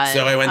my God.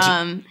 So I went to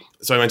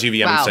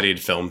UVM and wow.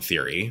 studied film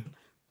theory.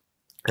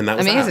 And that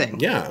was amazing.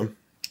 that. Yeah.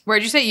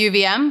 Where'd you say,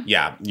 UVM?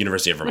 Yeah,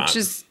 University of Vermont. Which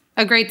is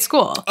a great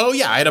school. Oh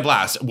yeah, I had a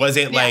blast. Was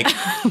it like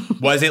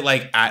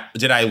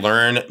did I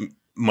learn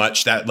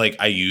much that like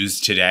I use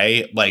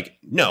today? Like,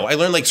 no, I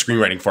learned like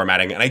screenwriting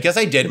formatting. And I guess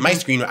I did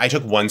I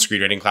took one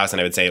screenwriting class and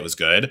I would say it was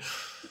good.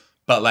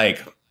 But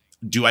like,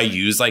 do I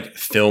use like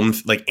film,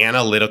 like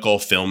analytical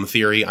film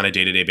theory on a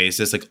day-to-day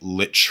basis? Like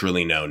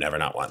literally no, never,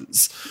 not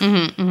once.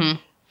 Mm-hmm,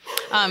 mm-hmm.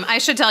 I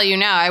should tell you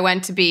now, I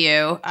went to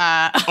BU.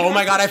 Oh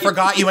my God, I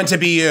forgot you went to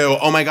BU.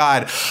 Oh my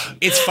God.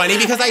 It's funny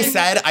because I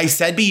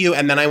said BU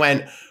and then I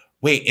went,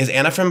 wait, is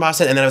Anna from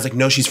Boston? And then I was like,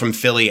 no, she's from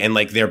Philly. And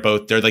like, they're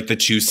like the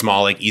two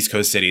small like East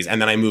Coast cities. And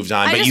then I moved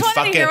on. I just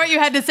wanted to hear what you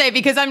had to say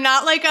because I'm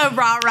not like a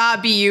rah-rah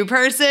BU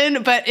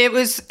person, but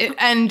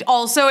and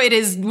also it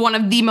is one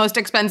of the most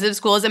expensive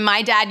schools. And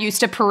my dad used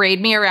to parade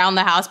me around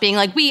the house being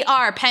like, we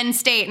are Penn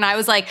State. And I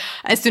was like,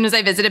 as soon as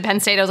I visited Penn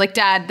State, I was like,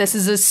 Dad, this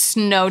is a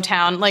snow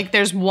town. Like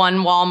there's one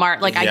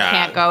Walmart. Like I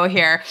can't go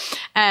here.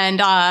 And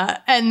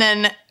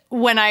then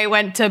when I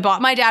went to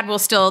my dad will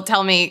still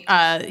tell me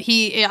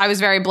I was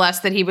very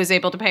blessed that he was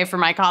able to pay for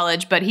my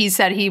college, but he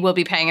said he will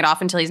be paying it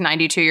off until he's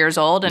 92 years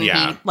old, and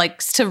he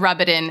likes to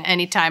rub it in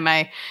anytime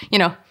I,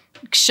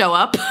 show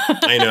up.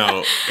 I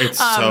know. It's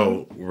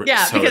so because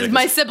ridiculous.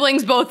 my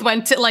siblings both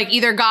went to like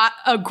either got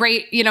a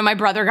great, my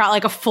brother got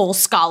like a full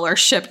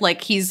scholarship,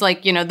 like he's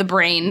like, the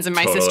brains, and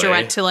my sister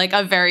went to like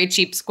a very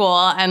cheap school,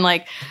 and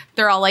like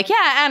they're all like,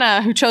 yeah,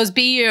 Anna, who chose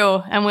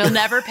BU, and we'll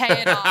never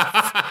pay it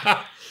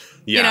off.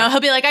 Yeah. He'll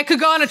be like, I could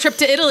go on a trip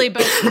to Italy,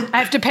 but I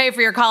have to pay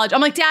for your college.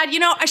 I'm like, Dad,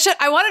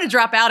 I wanted to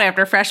drop out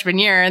after freshman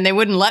year and they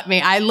wouldn't let me.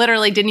 I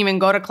literally didn't even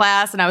go to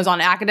class and I was on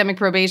academic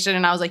probation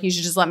and I was like, you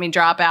should just let me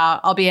drop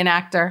out. I'll be an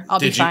actor. I'll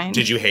be fine.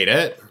 Did you hate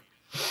it?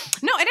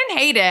 No, I didn't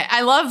hate it.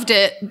 I loved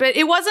it, but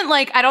it wasn't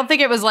like, I don't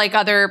think it was like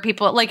other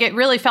people. Like it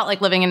really felt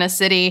like living in a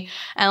city,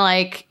 and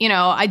like,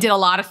 I did a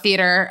lot of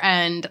theater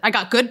and I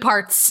got good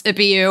parts at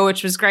BU,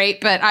 which was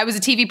great, but I was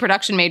a TV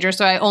production major.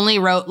 So I only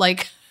wrote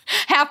like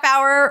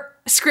half-hour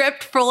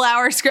script,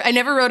 full-hour script. I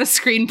never wrote a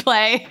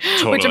screenplay,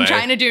 which I'm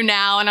trying to do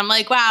now. And I'm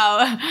like, wow,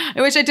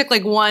 I wish I took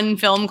like one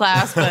film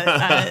class,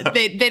 but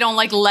they don't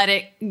like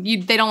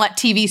they don't let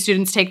TV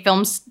students take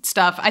film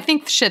stuff. I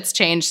think shit's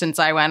changed since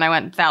I went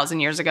 1,000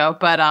 years ago.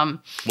 But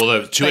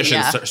well, the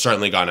tuition's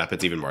certainly gone up.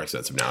 It's even more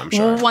expensive now, I'm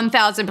sure.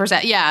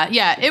 1,000%.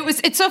 Yeah.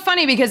 It's so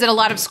funny because at a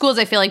lot of schools,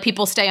 I feel like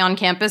people stay on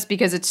campus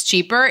because it's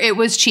cheaper. It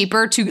was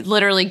cheaper to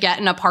literally get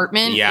an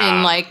apartment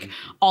in like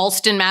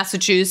Alston,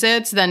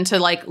 Massachusetts than to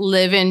like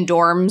live in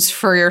dorms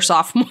for your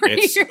sophomore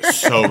year. It's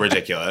so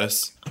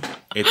ridiculous.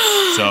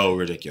 It's so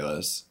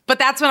ridiculous. But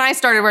that's when I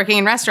started working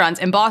in restaurants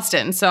in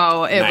Boston.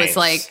 So it was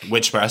like...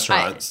 Which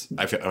restaurants?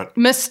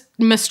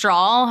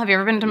 Mistral. Have you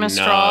ever been to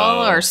Mistral?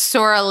 No. Or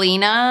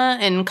Soralina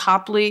in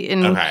Copley?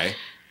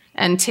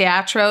 And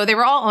Teatro. They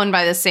were all owned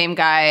by the same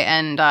guy.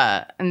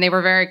 And they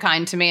were very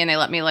kind to me. And they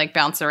let me like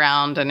bounce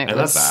around. And I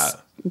love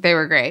that. They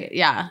were great.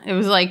 Yeah. It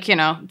was like,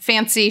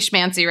 fancy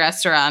schmancy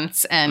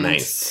restaurants. And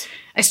nice.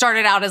 I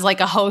started out as like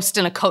a host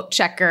and a coat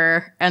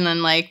checker. And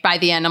then like by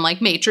the end, I'm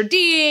like maitre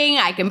d',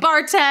 I can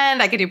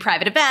bartend, I can do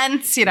private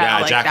events, Yeah,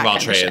 like jack of all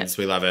trades.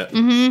 We love it.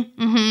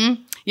 Mm-hmm.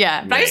 Mm-hmm.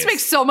 Yeah. But nice. I used to make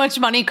so much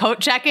money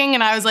coat checking.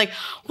 And I was like,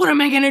 what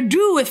am I going to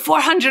do with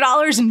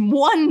 $400 in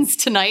ones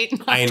tonight?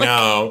 I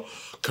know.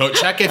 Coat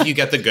check, if you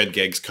get the good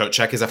gigs, coat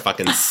check is a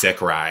fucking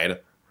sick ride.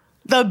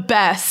 The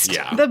best.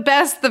 Yeah. The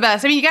best.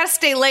 I mean, you got to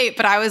stay late,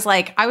 but I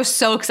was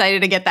so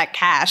excited to get that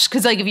cash.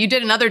 Because, like, if you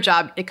did another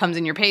job, it comes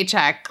in your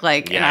paycheck.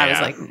 Like, and I was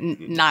like,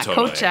 not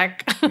totally. Coat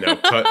check. No,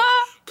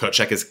 coat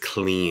check is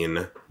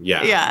clean.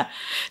 Yeah. Yeah.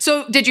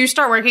 So, did you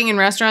start working in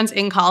restaurants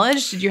in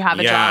college? Did you have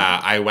a job?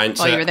 Yeah, I went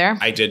while you were there?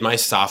 I did my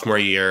sophomore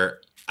year.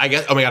 I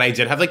guess, oh my God, I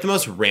did have like the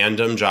most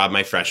random job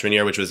my freshman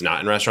year, which was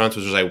not in restaurants,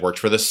 which was I worked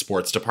for the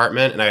sports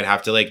department and I would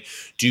have to like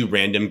do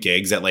random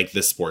gigs at like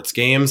the sports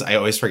games. I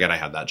always forget I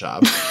had that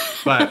job.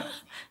 But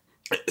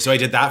so I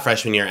did that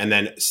freshman year. And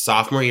then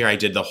sophomore year, I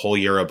did the whole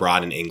year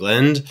abroad in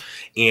England.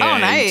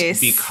 And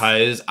nice.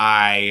 Because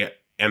I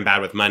am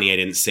bad with money, I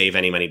didn't save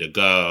any money to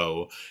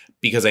go.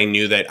 Because I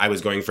knew that I was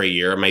going for a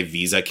year, my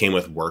visa came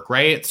with work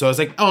right. So I was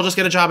like, oh, I'll just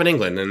get a job in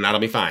England and that'll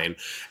be fine.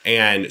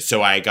 And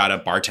so I got a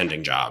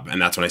bartending job.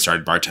 And that's when I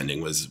started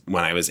bartending, was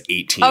when I was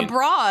 18.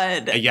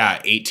 Abroad?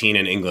 Yeah, 18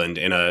 in England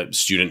in a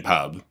student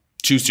pub.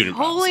 2 student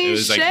pubs. Holy it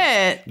was shit.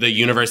 Like, the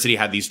university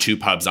had these 2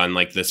 pubs on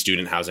like the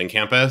student housing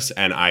campus.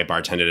 And I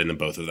bartended in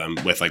both of them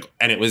with like,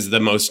 and it was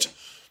the most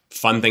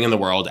fun thing in the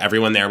world.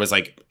 Everyone there was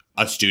like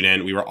a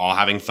student. We were all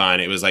having fun.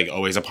 It was like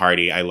always a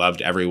party. I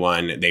loved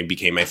everyone. They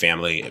became my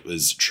family. It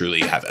was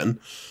truly heaven.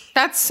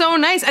 That's so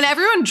nice. And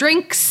everyone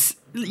drinks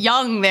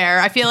young there.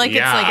 I feel like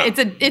it's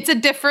a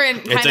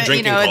different kind of, it's a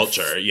drinking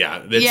culture.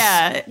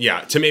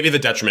 Yeah. To maybe the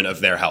detriment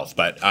of their health,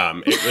 but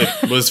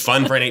it was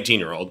fun for an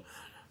 18-year-old.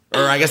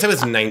 Or I guess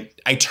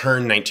I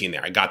turned 19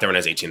 there. I got there when I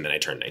was 18, then I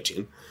turned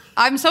 19.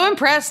 I'm so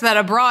impressed that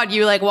abroad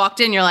you like walked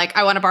in, you're like,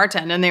 I want to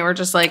bartend. And they were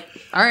just like,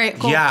 all right,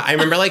 cool. Yeah, I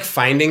remember like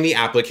finding the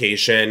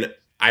application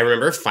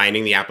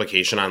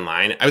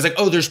online. I was like,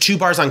 oh, there's 2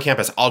 bars on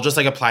campus. I'll just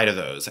like apply to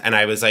those. And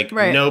I was like,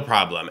 no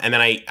problem. And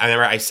then I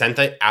remember I sent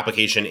the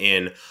application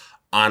in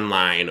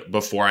online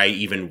before I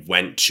even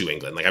went to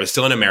England. Like I was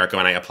still in America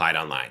when I applied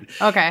online.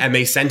 Okay. And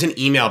they sent an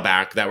email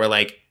back that were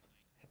like,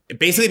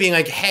 basically being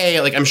like,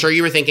 hey, like, I'm sure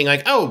you were thinking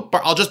like, oh,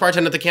 I'll just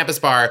bartend at the campus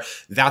bar.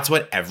 That's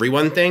what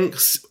everyone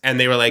thinks. And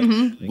they were like,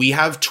 we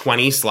have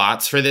 20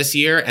 slots for this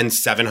year and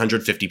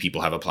 750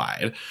 people have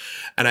applied.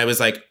 And I was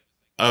like,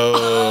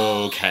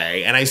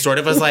 okay. And I sort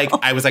of was like,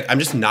 I'm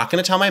just not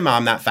going to tell my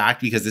mom that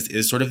fact because this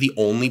is sort of the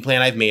only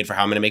plan I've made for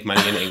how I'm going to make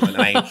money in England.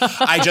 And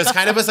I just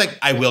kind of was like,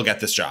 I will get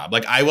this job.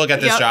 Like, I will get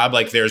this job.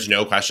 Like, there's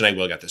no question I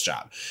will get this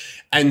job.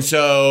 And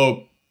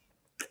so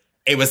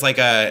it was like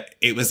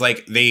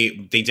they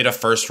did a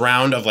first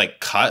round of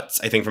like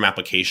cuts, I think, from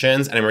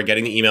applications. And I remember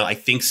getting the email, I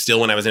think still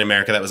when I was in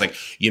America, that was like,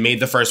 you made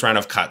the first round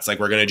of cuts. Like,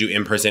 we're going to do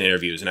in-person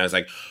interviews. And I was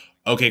like,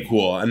 okay,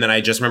 cool. And then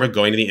I just remember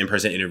going to the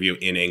in-person interview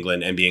in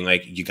England and being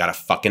like, you got to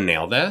fucking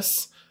nail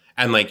this.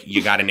 And like,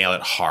 you got to nail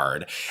it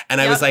hard.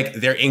 And I was like,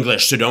 they're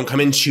English, so don't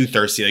come in too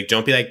thirsty. Like,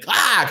 don't be like,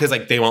 because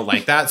like they won't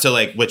like that. So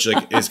like, which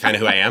like is kind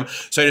of who I am.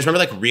 So I just remember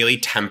like really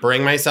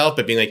tempering myself,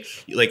 but being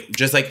like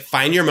just like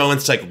find your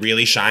moments to like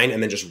really shine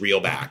and then just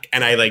reel back.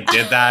 And I like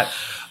did that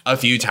a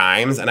few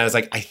times. And I was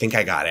like, I think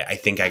I got it.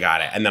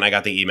 And then I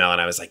got the email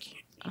and I was like,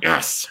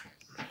 yes.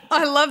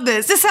 I love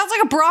this. This sounds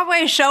like a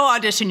Broadway show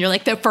audition. You're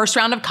like the first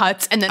round of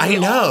cuts and then I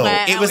know.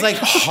 It was like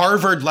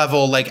Harvard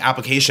level like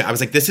application. I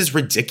was like, this is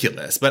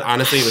ridiculous. But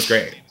honestly, it was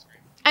great.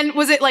 And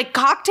was it like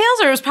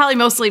cocktails or it was probably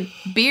mostly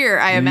beer,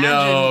 I imagine?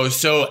 No.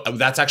 So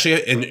that's actually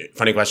a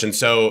funny question.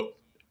 So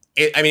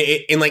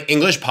in like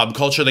English pub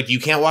culture, like you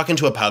can't walk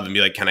into a pub and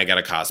be like, can I get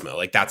a Cosmo?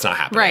 Like that's not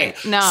happening.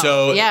 Right. No.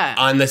 So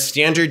on the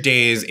standard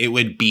days, it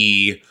would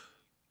be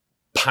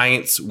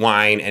pints,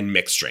 wine, and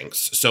mixed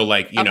drinks. So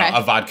like, you know,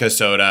 a vodka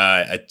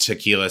soda, a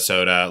tequila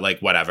soda,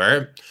 like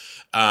whatever.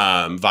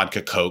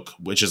 Vodka Coke,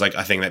 which is like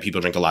a thing that people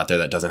drink a lot there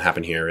that doesn't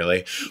happen here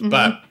really.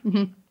 But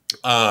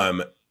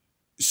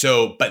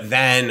but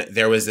then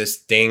there was this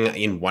thing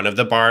in one of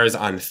the bars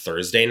on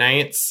Thursday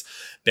nights.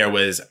 There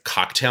was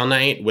cocktail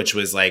night, which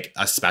was like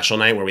a special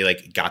night where we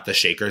like got the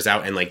shakers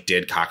out and like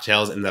did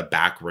cocktails in the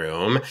back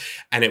room.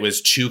 And it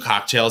was 2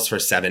 cocktails for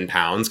 £7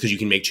 because you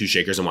can make 2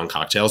 shakers in 1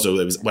 cocktail. So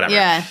it was whatever.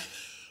 Yeah.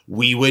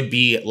 We would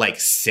be like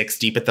 6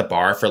 deep at the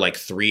bar for like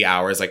 3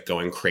 hours, like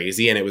going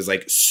crazy. And it was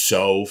like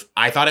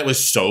I thought it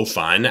was so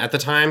fun at the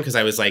time because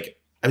I was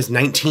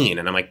 19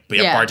 and I'm like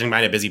bartending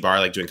behind a busy bar,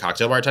 like doing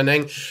cocktail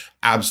bartending.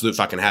 Absolute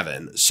fucking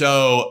heaven.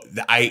 So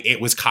it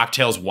was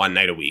cocktails 1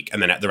 night a week.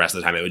 And then the rest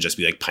of the time it would just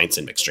be like pints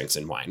and mixed drinks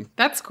and wine.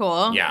 That's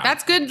cool. Yeah.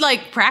 That's good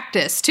like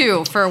practice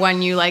too for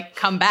when you like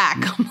come back.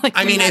 Like,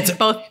 I mean, it's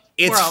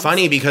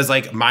funny because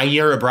like my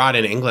year abroad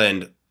in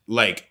England,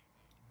 like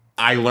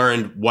I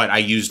learned what I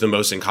used the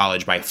most in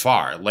college by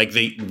far. Like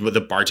the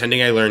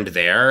bartending I learned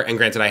there, and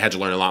granted I had to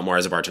learn a lot more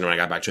as a bartender when I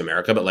got back to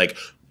America, but like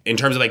in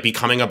terms of like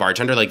becoming a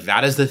bartender, like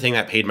that is the thing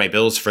that paid my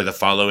bills for the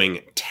following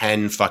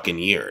 10 fucking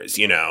years,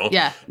 you know?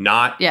 Yeah.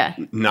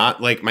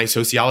 Not like my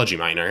sociology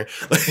minor.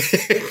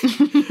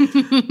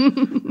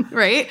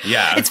 Right?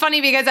 Yeah. It's funny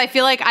because I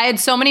feel like I had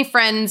so many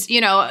friends,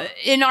 you know,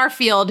 in our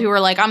field who were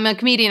like, I'm a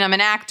comedian, I'm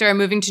an actor, I'm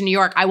moving to New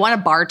York, I want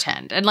to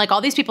bartend. And like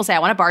all these people say, I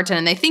want to bartend.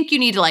 And they think you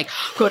need to like,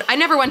 quote, I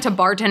never went to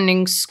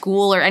bartending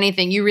school or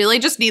anything. You really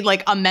just need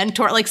like a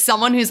mentor, like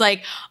someone who's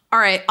like, all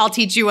right, I'll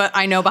teach you what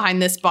I know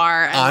behind this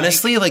bar. And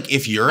honestly, like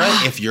if you're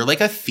like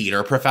a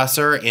theater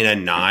professor in a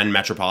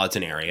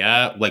non-metropolitan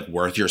area, like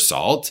worth your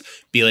salt,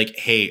 be like,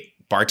 hey,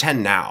 bartend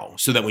now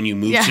so that when you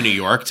move to New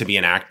York to be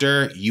an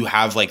actor, you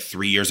have like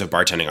 3 years of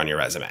bartending on your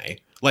resume.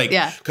 Like,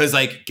 because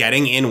like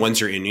getting in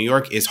once you're in New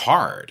York is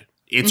hard.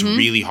 It's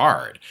really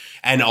hard.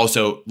 And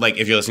also, like,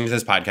 if you're listening to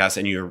this podcast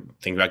and you're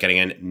thinking about getting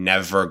in,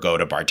 never go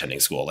to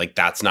bartending school. Like,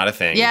 that's not a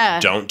thing. Yeah.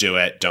 Don't do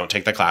it. Don't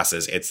take the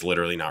classes. It's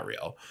literally not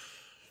real.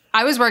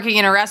 I was working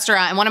in a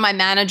restaurant and one of my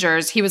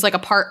managers, he was like a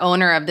part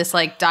owner of this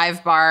like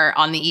dive bar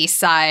on the east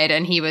side.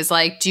 And he was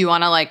like, do you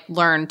want to like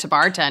learn to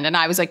bartend? And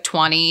I was like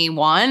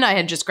 21. I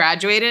had just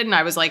graduated and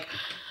I was like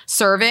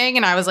serving.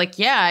 And I was like,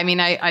 yeah, I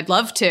mean, I'd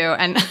love to.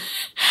 And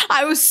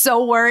I was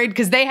so worried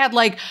because they had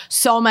like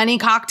so many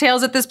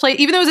cocktails at this place.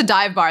 Even though it was a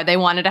dive bar, they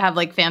wanted to have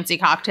like fancy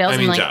cocktails. I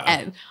mean,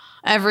 and like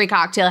every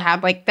cocktail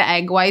had like the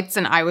egg whites.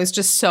 And I was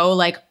just so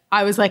like,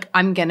 I was like,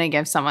 I'm gonna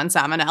give someone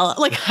salmonella.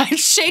 Like I'd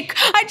shake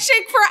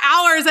for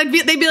hours. They'd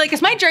be like,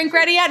 is my drink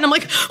ready yet? And I'm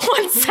like,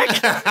 1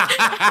 second.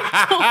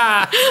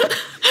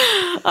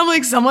 I'm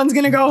like, someone's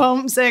gonna go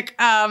home sick.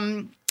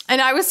 And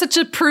And I was such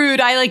a prude.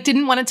 I like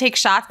didn't want to take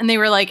shots. And they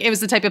were like, it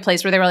was the type of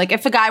place where they were like,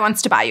 if a guy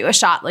wants to buy you a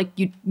shot, like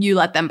you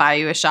let them buy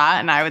you a shot.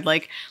 And I would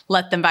like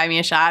let them buy me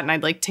a shot, and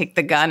I'd like take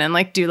the gun and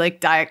like do like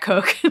Diet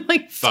Coke and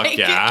like Fuck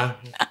yeah.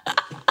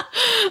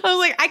 I was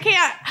like, I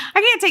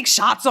can't take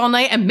shots all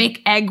night and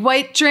make egg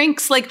white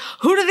drinks. Like,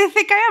 who do they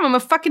think I am? I'm a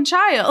fucking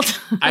child.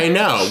 I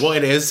know. Well,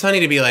 it is funny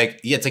to be like,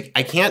 yeah, it's like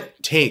I can't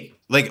take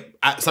like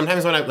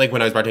sometimes when I was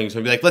bartending, someone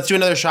would be like, let's do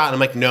another shot, and I'm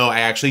like, no,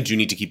 I actually do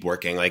need to keep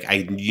working. Like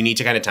you need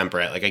to kind of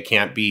temper it. Like I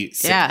can't be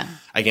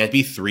I can't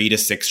be 3 to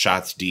 6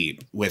 shots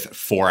deep with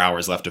 4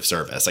 hours left of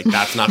service. Like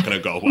that's not going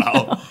to go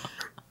well.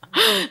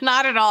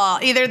 Not at all.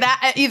 Either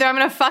I'm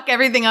going to fuck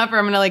everything up, or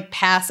I'm going to like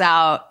pass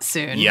out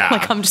soon. Yeah.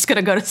 Like I'm just going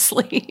to go to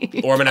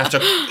sleep. Or I'm going to have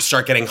to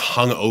start getting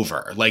hung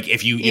over. Like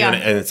if you know,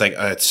 and it's like,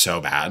 it's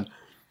so bad.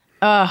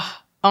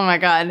 Oh my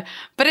God.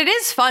 But it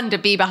is fun to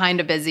be behind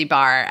a busy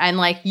bar, and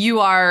like you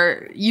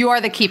are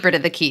the keeper to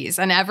the keys,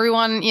 and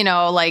everyone, you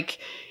know, like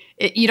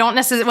you don't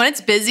necessarily, when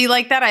it's busy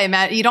like that, I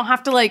imagine you don't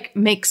have to like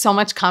make so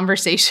much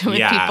conversation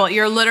with people.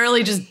 You're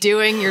literally just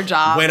doing your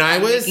job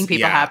making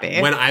people happy.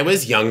 When I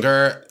was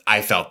younger,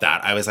 I felt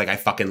that. I was like, I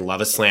fucking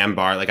love a slam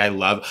bar. Like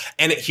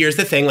and here's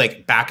the thing,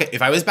 like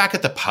if I was back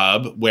at the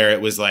pub where it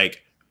was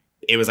like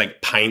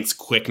pints,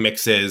 quick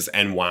mixes,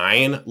 and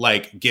wine,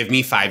 like give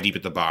me 5 deep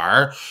at the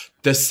bar.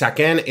 The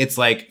second it's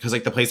like, because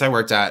like the place I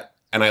worked at,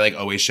 and I like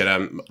always shit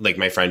on like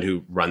my friend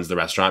who runs the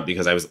restaurant,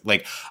 because I was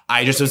like,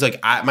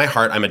 at my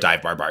heart, I'm a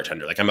dive bar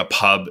bartender. Like I'm a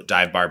pub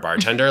dive bar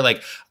bartender.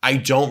 Like I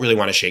don't really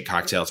want to shake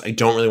cocktails. I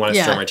don't really want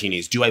to stir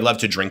martinis. Do I love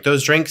to drink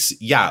those drinks?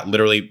 Yeah,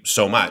 literally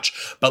so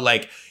much. But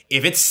like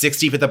if it's 6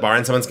 deep at the bar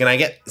and someone's like,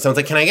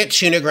 can I get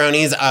 2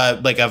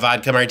 Negronis, like a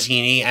vodka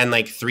martini, and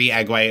like 3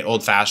 egg white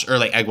old fashioned, or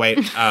like egg white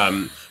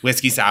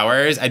whiskey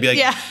sours? I'd be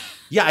like,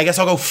 yeah, I guess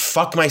I'll go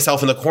fuck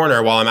myself in the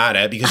corner while I'm at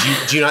it, because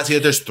do you not see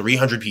that there's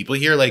 300 people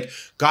here? Like,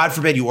 God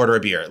forbid you order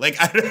a beer. Like,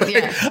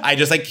 I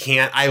just like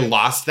can't. I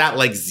lost that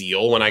like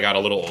zeal when I got a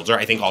little older.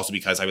 I think also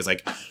because I was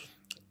like,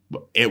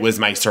 it was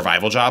my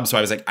survival job. So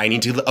I was like, I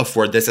need to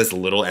afford this as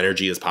little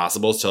energy as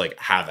possible to like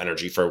have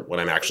energy for what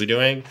I'm actually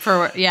doing.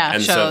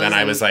 And so then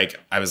I was like,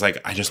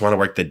 I just want to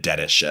work the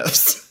deadest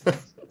shifts.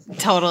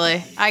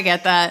 Totally. I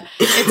get that.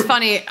 It's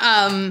funny.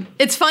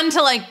 It's fun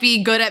to like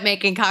be good at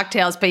making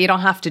cocktails, but you don't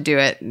have to do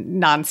it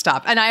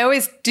nonstop. And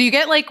do you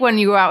get like when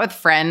you go out with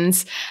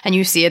friends and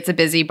you see it's a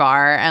busy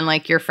bar and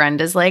like your friend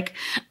is like,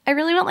 I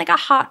really want like a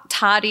hot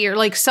toddy, or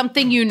like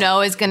something you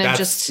know is going to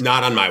just.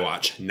 Not on my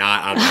watch.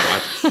 Not on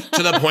my watch.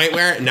 To the point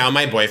where now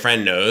my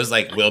boyfriend knows,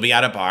 like we'll be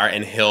at a bar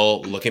and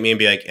he'll look at me and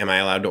be like, am I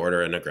allowed to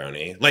order a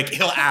Negroni? Like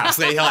he'll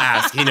ask.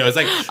 He knows,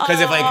 like, because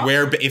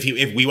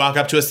if we walk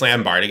up to a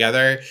slam bar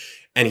together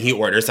and he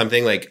orders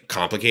something like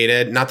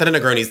complicated, not that a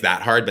Negroni's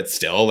that hard, but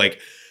still, like,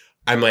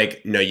 I'm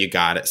like, no, you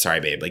got it.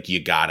 Sorry, babe. Like,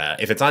 you gotta.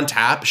 If it's on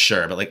tap,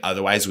 sure. But like,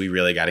 otherwise, we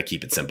really got to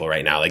keep it simple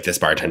right now. Like, this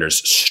bartender's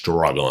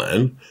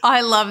struggling.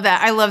 I love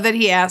that. I love that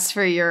he asked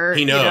for your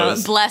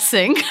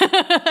blessing.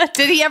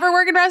 Did he ever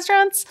work in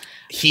restaurants?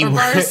 He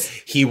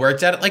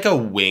worked at like a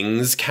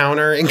wings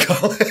counter in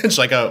college,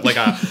 like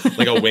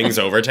a wings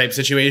over type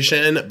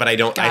situation. But I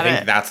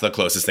think that's the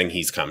closest thing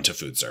he's come to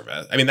food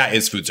service. I mean, that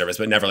is food service,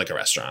 but never like a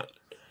restaurant.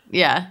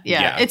 Yeah.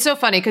 It's so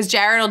funny because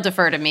Jared will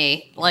defer to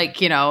me,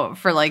 like, you know,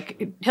 for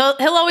like he'll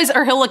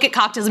look at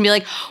cocktails and be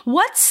like,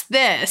 "What's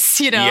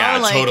this?" You know,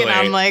 like, totally. And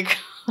I'm like,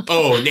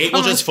 "Oh, Nate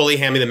will just fully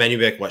hand me the menu,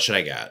 and be like, what should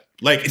I get?"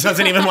 Like, it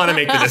doesn't even want to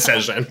make the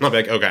decision. I'll be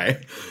like,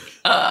 "Okay."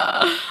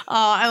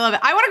 I love it.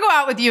 I want to go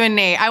out with you and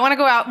Nate. I want to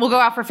go out. We'll go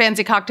out for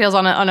fancy cocktails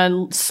on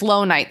a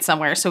slow night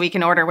somewhere, so we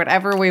can order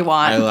whatever we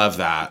want. I love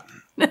that.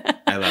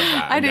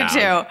 I do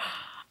too.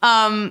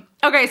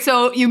 Okay,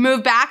 so you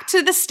moved back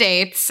to the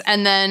States,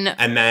 and then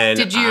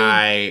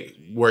I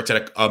worked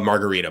at a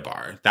margarita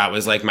bar. That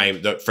was like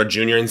for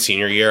junior and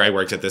senior year, I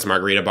worked at this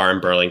margarita bar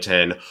in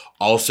Burlington.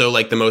 Also,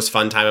 like the most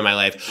fun time of my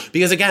life,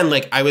 because again,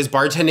 like I was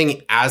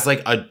bartending as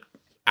like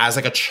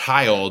a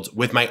child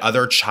with my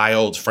other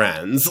child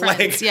friends.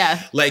 Like,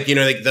 you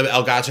know, like the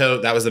El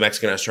Gato, that was the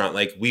Mexican restaurant.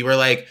 Like we were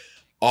like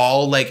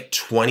all like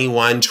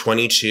 21,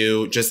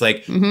 22, just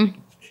like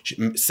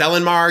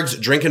selling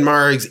margs, drinking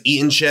margs,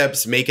 eating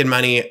chips, making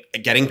money,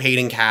 getting paid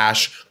in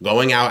cash,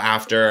 going out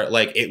after.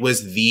 Like, it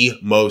was the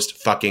most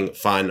fucking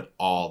fun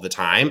all the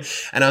time.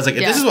 And I was like,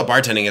 if this is what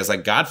bartending is,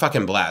 like, God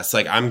fucking bless.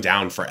 Like, I'm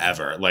down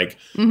forever. Like,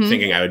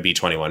 thinking I would be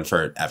 21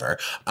 forever.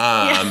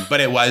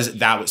 But it was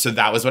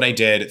that was what I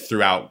did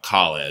throughout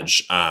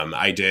college. And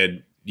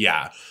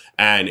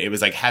it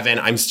was like heaven.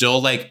 I'm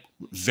still like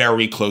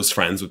very close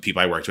friends with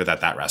people I worked with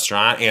at that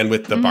restaurant and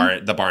with the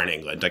bar in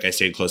England. Like I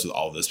stayed close with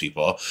all of those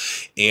people.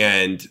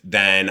 And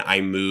then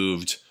I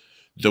moved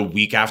the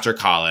week after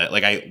college.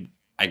 Like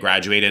I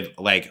graduated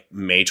like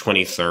May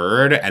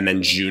 23rd, and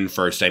then June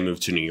 1st, I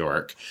moved to New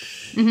York.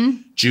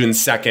 June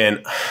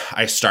 2nd,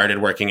 I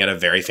started working at a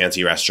very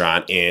fancy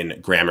restaurant in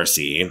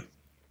Gramercy.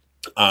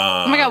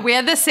 Oh my God, we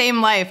had the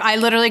same life. I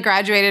literally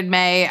graduated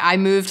May. I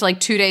moved like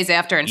 2 days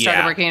after and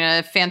started working in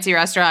a fancy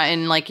restaurant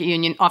in like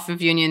off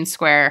of Union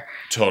Square.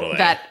 Totally.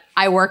 That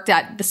I worked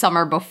at the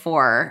summer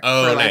before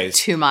for like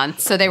 2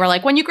 months. So they were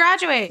like, when you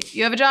graduate,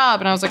 you have a job.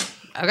 And I was like,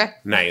 okay.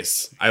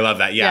 Nice. I love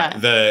that. Yeah.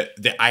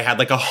 I had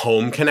like a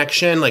home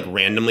connection. Like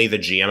randomly, the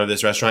GM of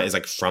this restaurant is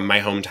like from my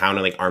hometown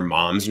and like our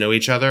moms know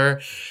each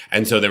other.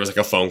 And so there was like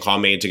a phone call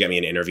made to get me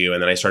an interview.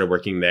 And then I started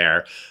working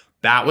there.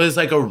 That was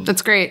like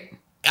That's great.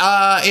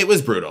 It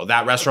was brutal.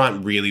 That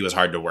restaurant really was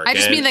hard to work in. I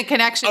just mean the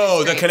connection.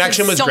 Oh, the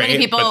connection was great. So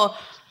many people.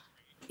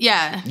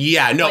 Yeah.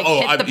 Yeah. No.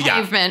 Like, hit the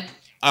pavement.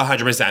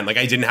 100%. Like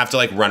I didn't have to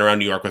like run around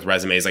New York with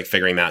resumes, like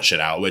figuring that shit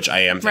out, which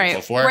I am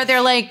thankful for. Where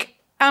they're like,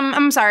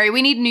 I'm sorry,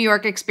 we need New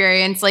York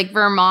experience. Like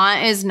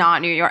Vermont is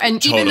not New York.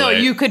 And even though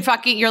you could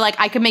you're like,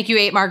 I could make you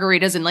 8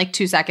 margaritas in like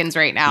 2 seconds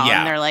right now. Yeah.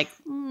 And they're like,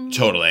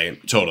 Totally.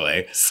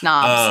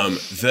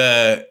 Snobs.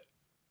 So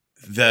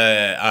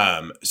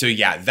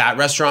yeah, that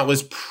restaurant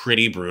was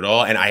pretty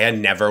brutal and I had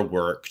never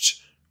worked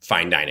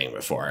fine dining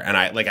before. And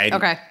at like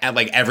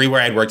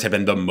everywhere I'd worked had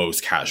been the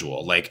most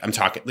casual. Like I'm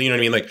talking, you know what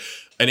I mean? Like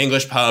an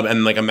English pub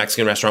and like a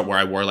Mexican restaurant where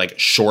I wore like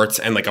shorts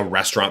and like a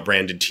restaurant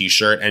branded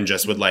t-shirt and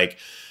just would like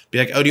be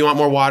like, oh, do you want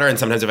more water? And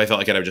sometimes if I felt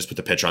like it, I would just put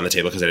the pitcher on the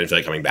table because I didn't feel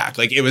like coming back.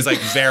 Like it was like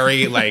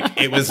very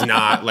like, it was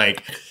not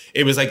like,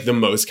 it was like the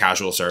most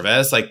casual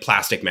service, like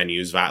plastic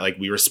menus, like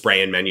we were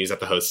spraying menus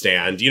at the host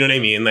stand. You know what I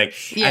mean? Like,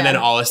 and then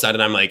all of a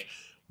sudden I'm like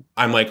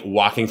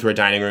walking through a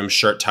dining room,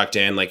 shirt tucked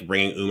in, like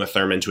bringing Uma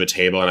Thurman to a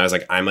table. And I was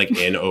like, I'm like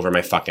in over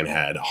my fucking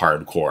head,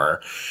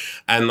 hardcore.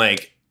 And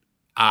like,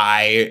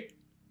 I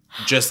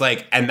just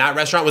like, and that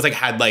restaurant was like,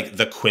 had like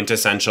the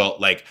quintessential,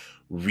 like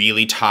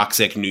really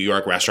toxic New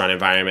York restaurant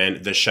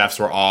environment. The chefs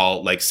were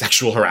all like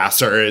sexual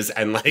harassers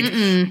and like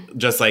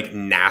just like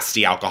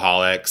nasty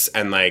alcoholics.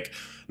 And like,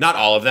 not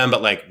all of them,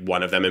 but like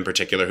one of them in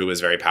particular who was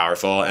very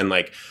powerful. And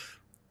like,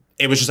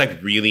 it was just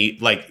like really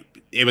like,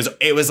 it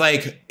was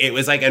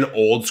like an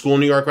old school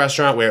New York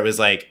restaurant where it was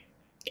like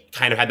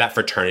kind of had that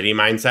fraternity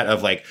mindset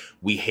of like,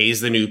 we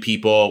haze the new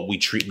people, we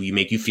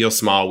make you feel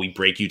small, we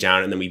break you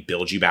down, and then we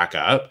build you back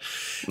up.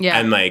 Yeah.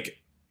 And like,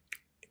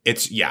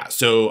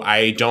 so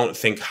I don't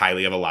think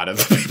highly of a lot of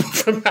the people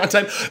from that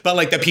time, but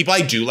like the people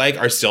I do like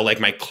are still like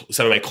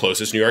some of my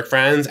closest New York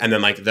friends. And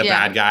then like the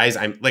bad guys,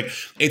 I'm like,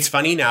 it's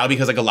funny now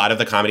because like a lot of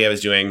the comedy I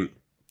was doing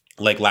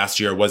like last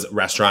year was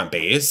restaurant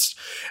based.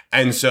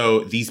 And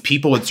so these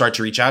people would start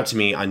to reach out to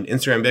me on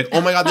Instagram and be like,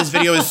 oh my God, this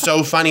video is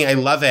so funny. I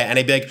love it. And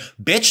I'd be like,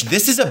 bitch,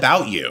 this is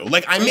about you.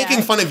 Like I'm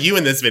making fun of you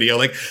in this video.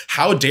 Like,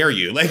 how dare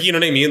you? Like, you know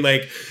what I mean?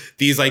 Like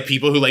these like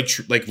people who like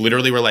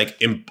literally were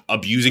like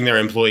abusing their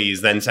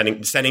employees, then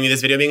sending me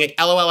this video being like,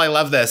 LOL, I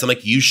love this. I'm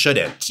like, you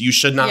shouldn't. You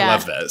should not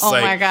love this. Oh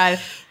like, my God.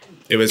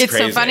 It's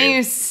crazy. So funny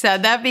you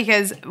said that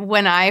because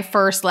when I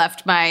first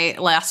left my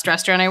last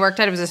restaurant I worked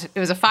at, it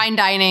was a fine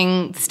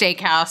dining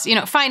steakhouse. You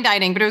know, fine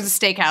dining, but it was a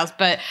steakhouse.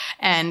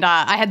 And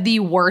I had the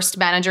worst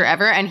manager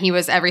ever, and he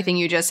was everything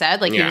you just said.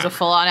 Like he was a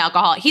full on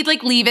alcoholic. He'd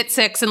like leave at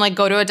 6 and like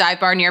go to a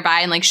dive bar nearby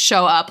and like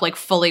show up like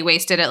fully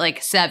wasted at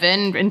like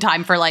 7 in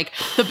time for like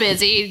the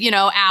busy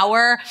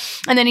hour.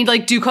 And then he'd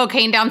like do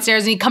cocaine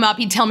downstairs and he'd come up.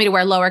 He'd tell me to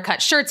wear lower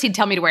cut shirts. He'd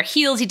tell me to wear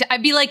heels.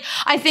 I'd be like,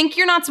 I think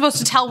you're not supposed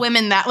to tell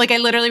women that. Like I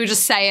literally would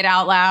just say it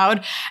out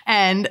loud.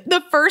 And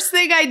the first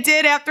thing I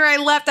did after I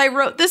left, I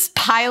wrote this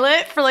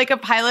pilot for like a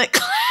pilot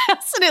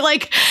class, and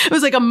it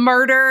was like a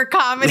murder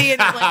comedy, and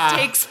it like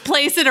takes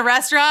place in a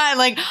restaurant, and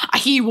like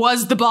he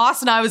was the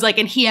boss, and I was like,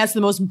 and he has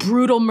the most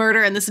brutal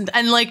murder in this,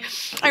 and like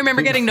I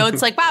remember getting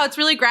notes like, wow, it's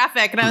really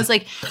graphic, and I was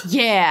like,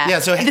 yeah.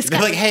 So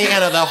they're like, hey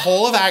Anna, the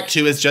whole of Act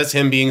 2 is just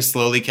him being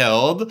slowly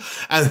killed,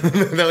 and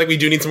they're like, we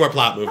do need some more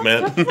plot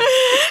movement. And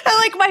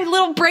like my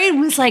little brain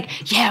was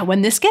like, yeah,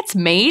 when this gets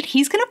made,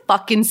 he's gonna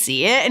fucking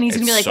see it, and he's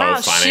gonna be like, wow,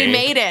 funny. She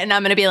made it, and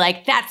I'm gonna be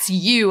like, that's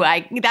you.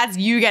 That's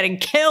you getting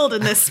killed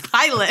in this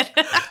pilot.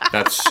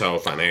 That's so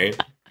funny.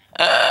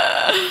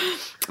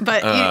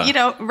 But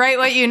write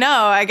what you know,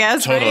 I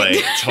guess. Totally,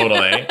 right?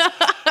 Totally.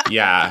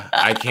 Yeah,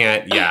 I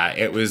can't.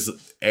 Yeah,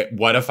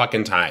 what a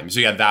fucking time. So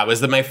yeah, that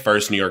was my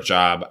first New York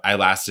job. I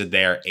lasted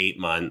there 8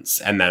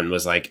 months and then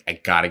was like, I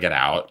gotta get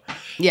out.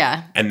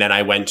 Yeah. And then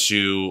I went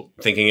to,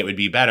 thinking it would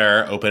be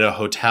better, open a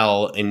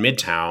hotel in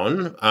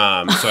Midtown.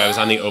 So I was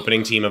on the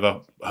opening team of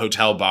a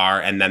hotel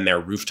bar and then their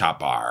rooftop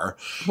bar.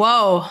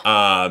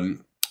 Whoa.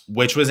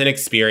 Which was an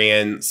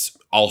experience,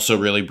 also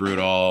really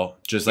brutal,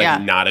 just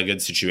like not a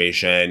good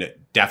situation.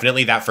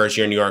 Definitely that first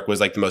year in New York was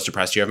like the most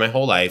depressed year of my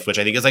whole life, which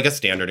I think is like a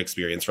standard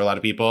experience for a lot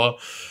of people.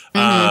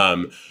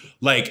 Mm-hmm.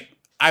 Like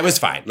I was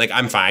fine, like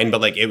I'm fine,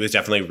 but like it was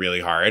definitely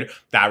really hard.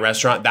 That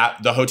restaurant,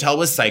 the hotel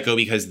was psycho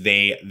because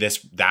I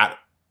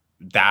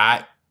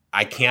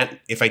can't,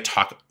 if I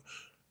talk,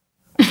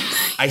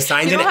 I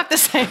signed you don't have to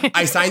say it.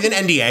 I signed an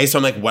NDA, so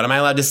I'm like, what am I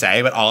allowed to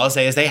say? But all I'll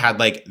say is they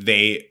had like,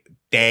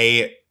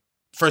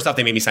 first off,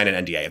 they made me sign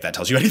an NDA, if that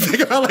tells you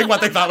anything about like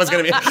what they thought was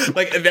going to be.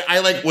 Like I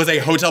like was a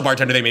hotel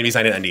bartender. They made me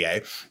sign an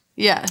NDA.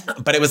 Yeah.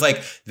 But it was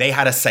like they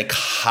had a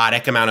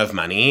psychotic amount of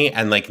money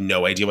and like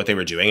no idea what they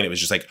were doing. And it was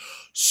just like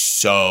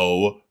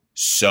so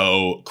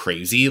so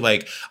crazy.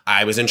 Like,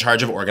 I was in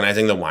charge of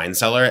organizing the wine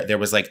cellar. There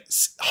was like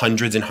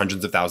hundreds and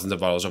hundreds of thousands of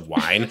bottles of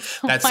wine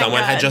that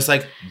someone had just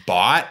like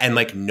bought, and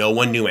like no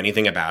one knew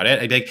anything about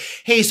it. I'd be like,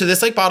 hey, so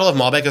this like bottle of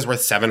Malbec is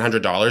worth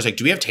 $700. Like,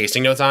 do we have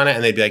tasting notes on it?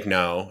 And they'd be like,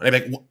 no. And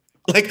I'd be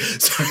like,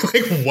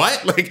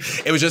 what?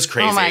 Like, it was just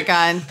crazy. Oh my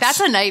God.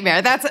 That's a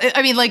nightmare.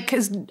 I mean, like,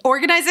 because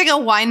organizing a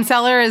wine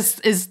cellar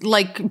is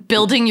like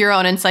building your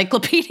own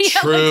encyclopedia.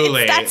 Truly.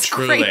 Like, that's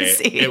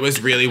crazy. It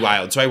was really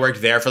wild. So I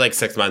worked there for like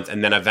 6 months,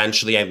 and then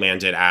eventually I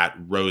landed at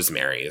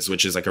Rosemary's,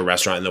 which is like a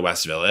restaurant in the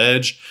West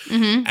Village.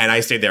 And I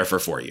stayed there for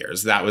 4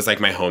 years. That was like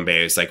my home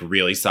base, like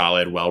really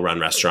solid, well-run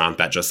restaurant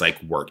that just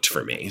like worked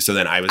for me. So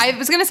then I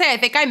was going to say, I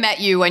think I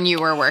met you when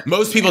you were working.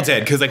 Most people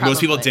did, because like Probably.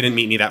 most people didn't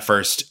meet me that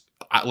first.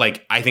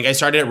 Like, I think I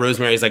started at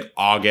Rosemary's like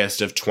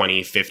August of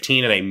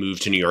 2015, and I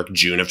moved to New York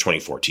June of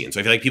 2014. So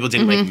I feel like people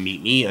didn't like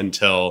meet me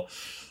until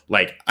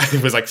like I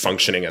was like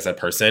functioning as a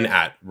person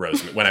at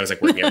when I was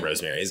like working at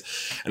Rosemary's.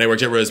 And I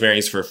worked at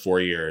Rosemary's for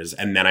 4 years,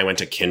 and then I went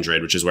to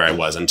Kindred, which is where I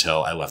was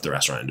until I left the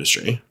restaurant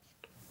industry.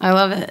 I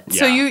love it. Yeah.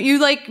 So you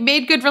like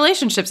made good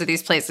relationships at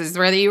these places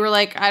where you were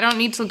like, I don't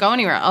need to go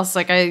anywhere else.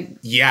 Like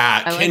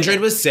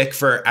Kindred was sick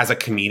as a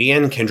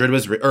comedian. Kindred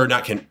was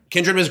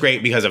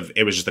great because of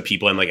it was just the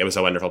people, and like it was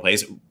a wonderful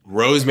place.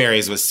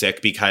 Rosemary's was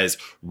sick because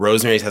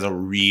Rosemary's has a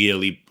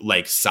really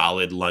like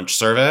solid lunch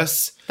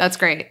service. That's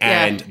great.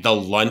 And the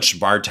lunch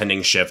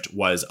bartending shift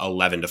was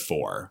 11 to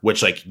 4,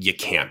 which like you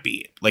can't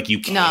beat. Like you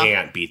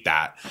can't beat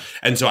that.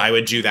 And so I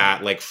would do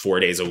that like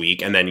 4 days a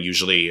week, and then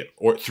usually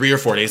or 3 or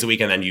 4 days a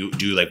week, and then you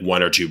do like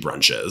 1 or 2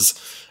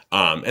 brunches.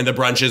 And the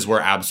brunches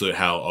were absolute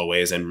hell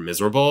always and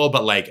miserable,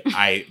 but like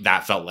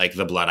that felt like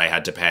the blood I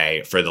had to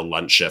pay for the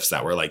lunch shifts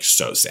that were like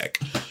so sick.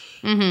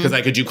 Because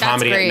I could do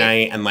comedy at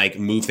night and like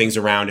move things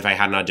around if I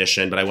had an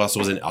audition, but I also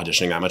wasn't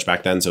auditioning that much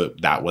back then, so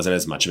that wasn't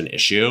as much of an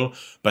issue.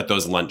 But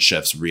those lunch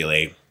shifts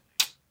really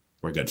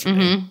were good for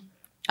me.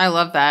 I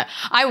love that.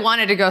 I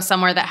wanted to go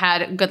somewhere that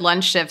had good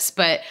lunch shifts,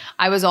 but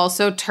I was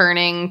also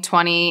turning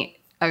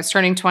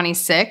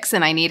 26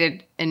 and I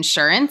needed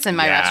insurance, and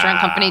my restaurant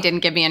company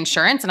didn't give me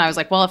insurance. And I was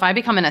like, well, if I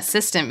become an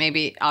assistant,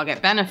 maybe I'll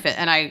get benefit.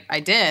 And I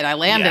did. I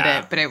landed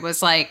it. But it was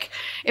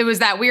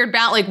that weird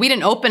balance. Like, we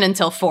didn't open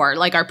until 4.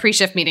 Like, our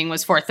pre-shift meeting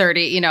was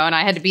 4:30, and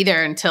I had to be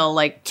there until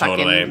like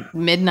fucking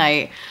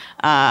midnight.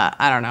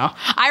 I don't know.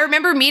 I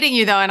remember meeting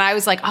you though, and I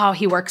was like, oh,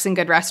 he works in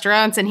good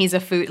restaurants and he's a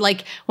food.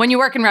 Like, when you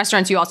work in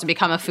restaurants, you also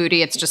become a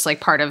foodie. It's just like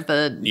part of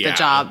the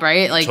job,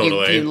 right? Like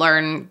you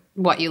learn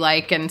what you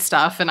like and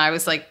stuff. And I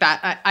was like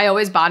that. I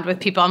always bond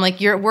with people. I'm like,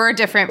 we're a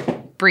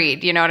different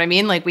breed. You know what I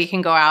mean? Like, we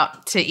can go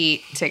out to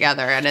eat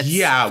together, and it's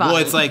fun. Well,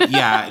 it's like,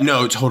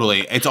 no,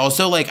 totally. It's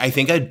also like, I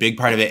think a big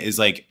part of it is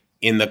like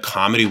in the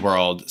comedy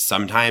world,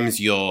 sometimes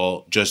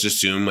you'll just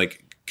assume like,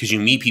 because you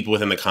meet people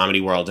within the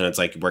comedy world, and it's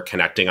like we're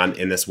connecting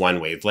in this one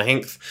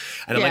wavelength,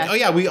 and I'm like, oh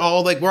yeah, we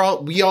all like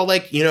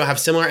have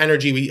similar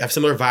energy, we have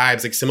similar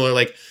vibes, like similar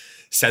like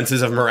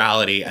senses of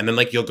morality. And then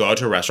like you'll go out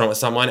to a restaurant with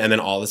someone, and then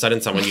all of a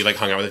sudden someone you like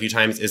hung out with a few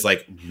times is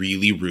like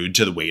really rude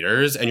to the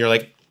waiters, and you're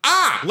like,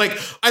 like,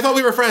 I thought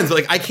we were friends, but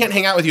like, I can't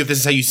hang out with you if this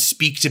is how you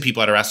speak to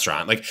people at a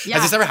restaurant. Like,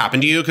 has this ever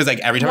happened to you? Because like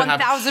every time it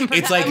happens,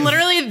 it's like I'm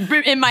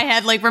literally in my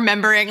head, like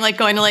remembering like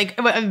going to like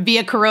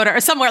Via Carota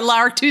or somewhere, La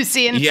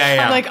Artusi, and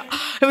I'm like,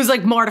 it was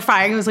like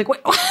mortifying. It was like, wait.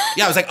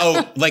 I was like,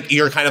 oh, like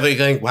you're kind of like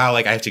going, wow,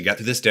 like I have to get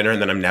through this dinner,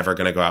 and then I'm never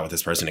gonna go out with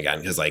this person again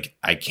because like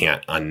I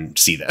can't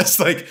unsee this.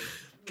 Like,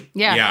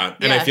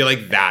 and I feel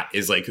like that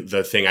is like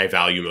the thing I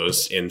value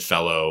most in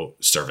fellow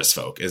service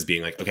folk, is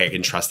being like, okay, I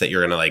can trust that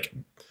you're gonna like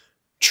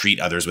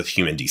treat others with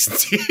human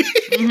decency.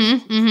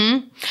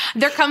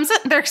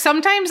 There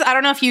sometimes, I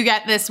don't know if you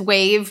get this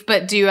wave,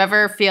 but do you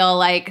ever feel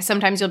like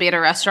sometimes you'll be at a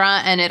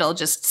restaurant and it'll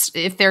just,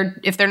 if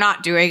they're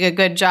not doing a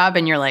good job,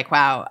 and you're like,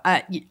 wow,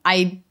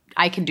 I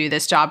can do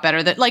this job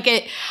better.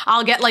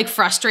 I'll get like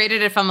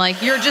frustrated if I'm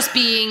like, you're just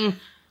being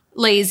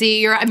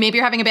lazy, maybe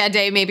you're having a bad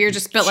day, maybe you're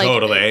just, but like,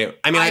 totally.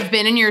 I mean, I've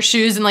been in your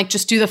shoes, and like,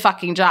 just do the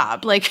fucking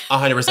job. Like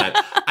 100%.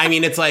 I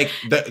mean, it's like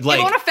it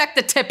won't affect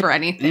the tip or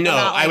anything. No,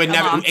 I would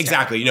never.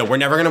 Exactly. We're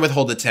never going to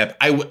withhold the tip.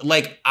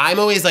 I'm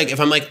always like, if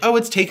I'm like, oh,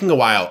 it's taking a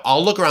while,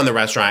 I'll look around the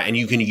restaurant, and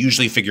you can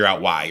usually figure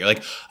out why. You're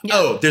like,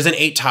 oh, there's an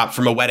 8 top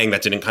from a wedding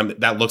that didn't come,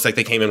 that looks like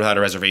they came in without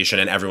a reservation,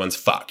 and everyone's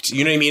fucked.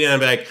 You know what I mean? And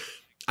I'm like,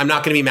 I'm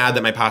not going to be mad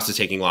that my pasta's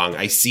taking long.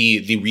 I see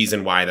the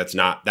reason why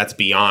that's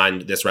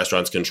beyond this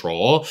restaurant's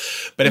control.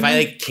 But if I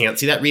like can't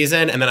see that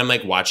reason, and then I'm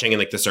like watching, and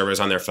like the server's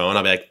on their phone,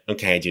 I'll be like,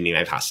 okay, I do need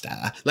my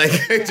pasta. Like,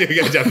 I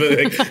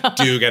definitely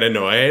do get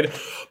annoyed.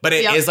 But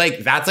it is like,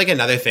 that's like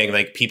another thing.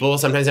 Like, people will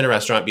sometimes in a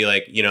restaurant be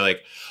like,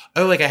 like,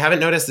 oh, like I haven't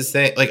noticed this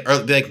thing, like,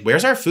 or like,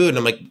 where's our food? And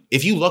I'm like,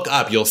 if you look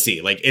up, you'll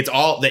see. Like, it's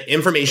all, the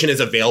information is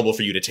available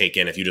for you to take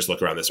in if you just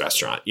look around this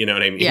restaurant. You know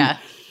what I mean? Yeah.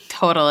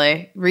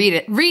 Totally. Read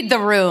it. Read the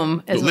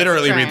room.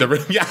 Literally read the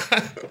room. Yeah.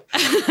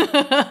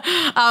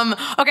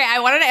 Okay. I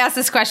wanted to ask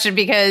this question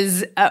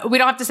because we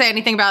don't have to say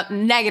anything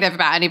negative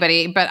about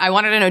anybody, but I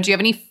wanted to know, do you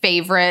have any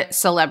favorite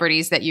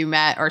celebrities that you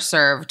met or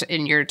served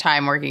in your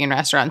time working in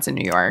restaurants in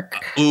New York?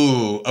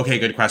 Ooh, okay.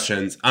 Good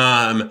questions.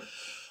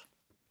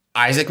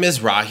 Isaac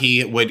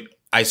Mizrahi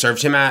I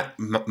served him at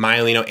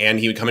Maialino, and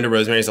he would come into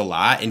Rosemary's a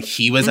lot, and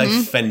he was a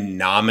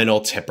phenomenal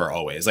tipper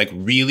always. Like,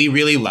 really,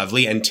 really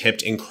lovely and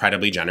tipped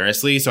incredibly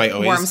generously. So I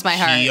always... Warms my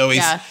heart.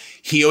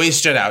 He always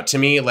stood out to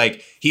me.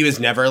 Like, he was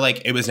never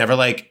like... It was never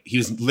like... He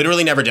was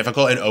literally never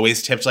difficult and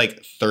always tipped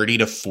like 30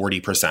 to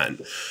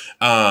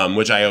 40%,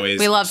 which I always...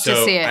 We love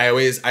to see it.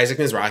 Isaac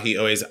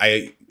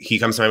Mizrahi he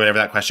comes to mind whenever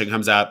that question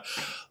comes up.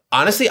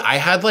 Honestly, I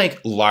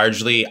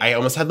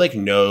almost had like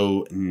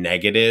no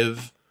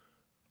negative...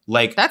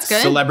 like, that's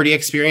good. Celebrity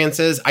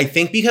experiences. I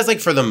think because, like,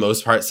 for the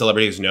most part,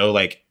 celebrities know,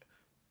 like,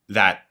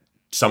 that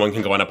someone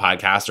can go on a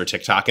podcast or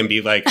TikTok and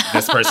be like,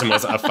 this person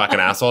was a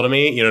fucking asshole to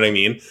me. You know what I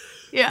mean?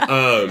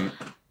 Yeah.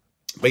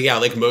 But yeah,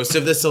 like, most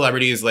of the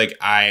celebrities, like,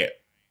 I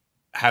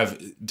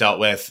have dealt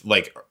with,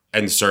 like,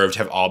 and served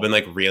have all been,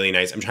 like, really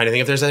nice. I'm trying to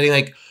think if there's any,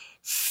 like,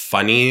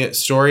 funny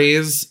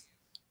stories.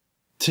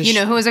 You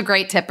know who was a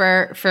great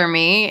tipper for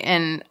me?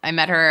 And I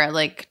met her,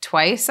 like,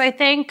 twice, I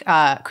think?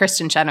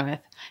 Kristen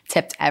Chenoweth.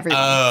 Tipped everyone.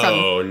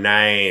 Oh,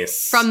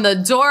 nice. From the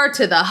door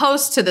to the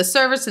host to the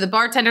servers to the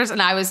bartenders.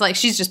 And I was like,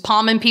 she's just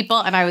palming people.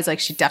 And I was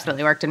like, she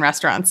definitely worked in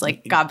restaurants.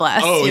 Like, God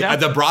bless. Oh, you know?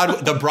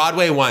 the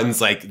Broadway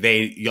ones, like,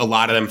 a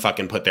lot of them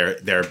fucking put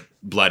their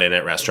blood in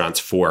at restaurants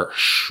for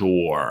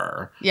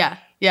sure. Yeah.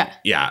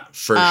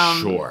 For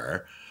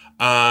sure.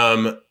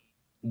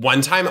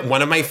 One time,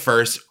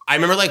 I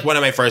remember, like, one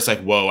of my first,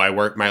 like, whoa,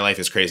 my life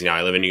is crazy now.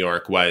 I live in New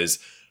York was...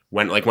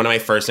 when, like, one of my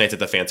first nights at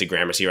the fancy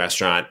Gramercy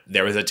restaurant,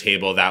 there was a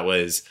table that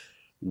was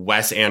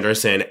Wes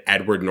Anderson,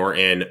 Edward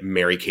Norton,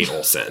 Mary-Kate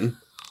Olsen.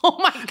 Oh,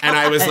 my God. And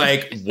I was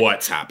like,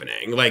 what's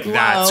happening? Like, Whoa.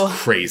 That's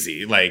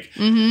crazy. Like,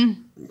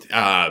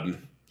 that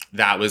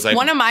was, like...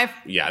 one of my...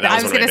 Yeah,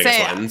 that was one of my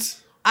biggest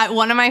ones.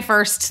 One of my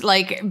first,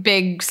 like,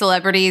 big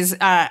celebrities,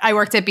 I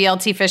worked at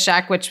BLT Fish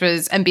Shack, and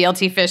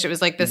BLT Fish, it was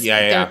like this...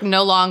 Yeah. They're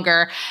no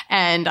longer.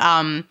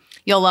 And...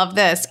 you'll love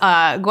this.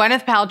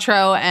 Gwyneth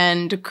Paltrow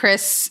and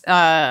Chris,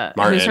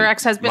 who's her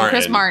ex-husband,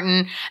 Chris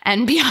Martin,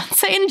 and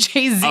Beyonce and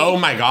Jay-Z. Oh,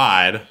 my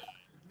God.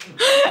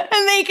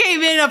 And they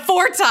came in a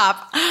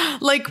four-top.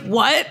 Like,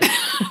 what?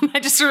 I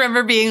just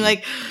remember being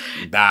like...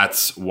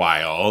 That's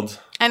wild.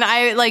 And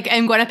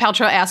and Gwyneth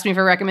Paltrow asked me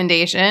for a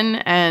recommendation,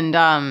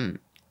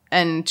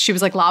 and she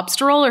was like,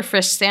 lobster roll or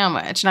fish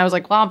sandwich? And I was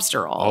like,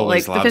 lobster roll.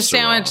 Always like, the fish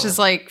sandwich is,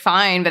 like,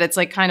 fine, but it's,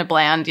 like, kind of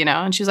bland, you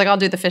know? And she was like, I'll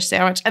do the fish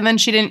sandwich. And then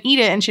she didn't eat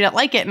it, and she didn't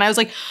like it. And I was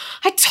like,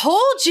 I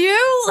told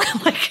you!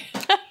 Like...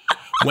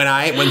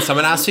 When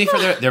someone asked me for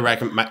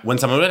when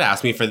someone would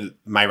ask me for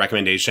my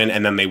recommendation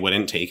and then they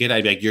wouldn't take it,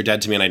 I'd be like, you're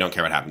dead to me and I don't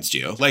care what happens to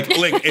you. Like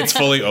it's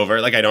fully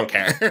over. Like, I don't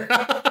care.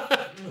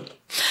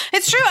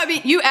 It's true. I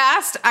mean, you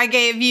asked, I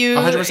gave you,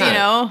 100%. You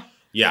know...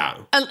 Yeah.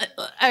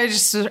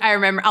 I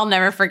remember, I'll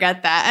never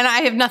forget that. And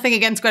I have nothing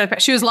against Gwyneth Paltrow.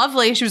 She was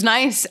lovely. She was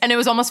nice. And it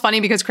was almost funny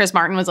because Chris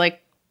Martin was like,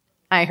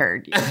 I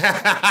heard you.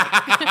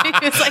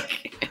 He was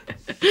like...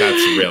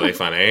 That's really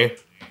funny.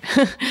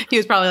 He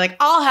was probably like,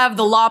 I'll have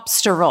the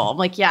lobster roll. I'm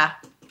like, yeah,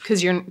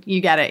 because you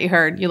get it. You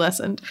heard, you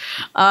listened.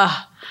 Well,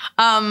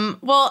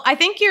 I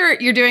think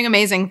you're doing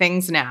amazing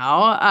things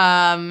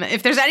now.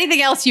 If there's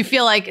anything else you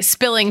feel like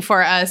spilling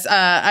for us,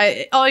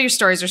 all your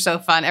stories are so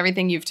fun.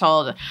 Everything you've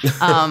told.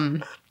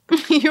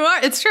 You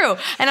are. It's true.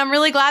 And I'm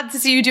really glad to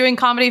see you doing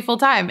comedy full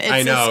time.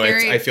 I know.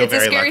 I feel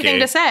very lucky. It's a scary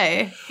thing to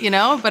say, you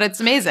know, but it's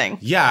amazing.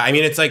 Yeah. I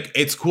mean, it's like,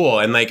 it's cool.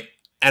 And like,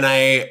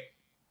 I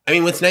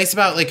mean, what's nice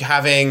about like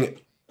having,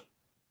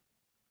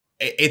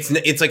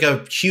 it's like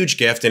a huge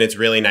gift and it's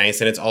really nice.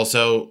 And it's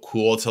also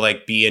cool to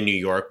like be in New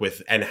York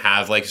and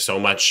have like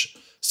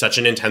such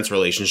an intense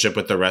relationship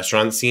with the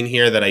restaurant scene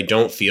here that I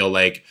don't feel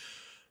like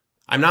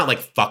I'm not like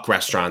fuck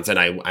restaurants and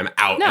I'm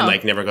out and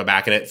like never go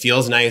back. And it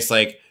feels nice.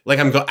 Like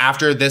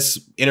after this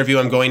interview,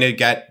 I'm going to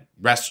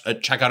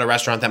check out a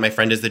restaurant that my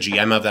friend is the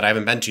GM of that I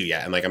haven't been to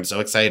yet. And like, I'm so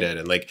excited.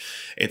 And like,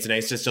 it's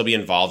nice to still be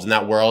involved in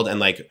that world. And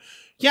like,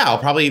 yeah, I'll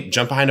probably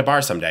jump behind a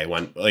bar someday,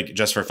 like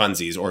just for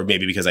funsies, or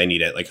maybe because I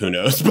need it. Like, who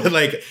knows? But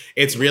like,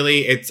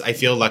 I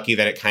feel lucky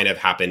that it kind of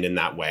happened in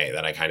that way,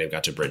 that I kind of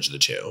got to bridge the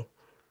two.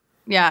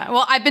 Yeah.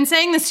 Well, I've been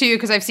saying this to you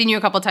because I've seen you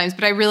a couple of times,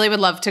 but I really would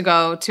love to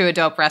go to a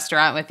dope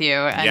restaurant with you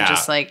and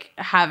just like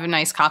have a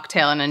nice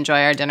cocktail and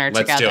enjoy our dinner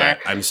together. Let's do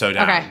it. I'm so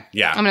down. Okay.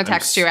 Yeah. I'm going to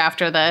text you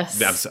after this.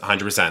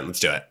 100%. Let's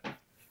do it.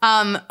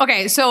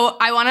 Okay, so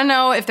I want to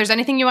know if there's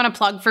anything you want to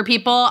plug for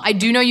people. I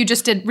do know you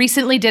just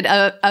recently did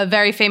a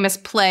very famous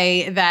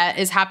play that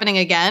is happening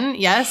again.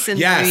 Yes, in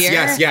the new year.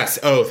 Yes.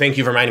 Oh, thank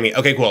you for reminding me.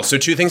 Okay, cool. So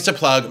 2 things to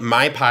plug.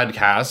 My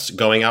podcast,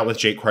 Going Out with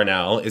Jake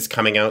Cornell, is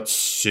coming out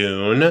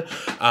soon.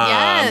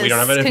 Yes, we don't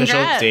have an official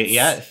congrats. date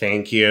yet.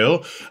 Thank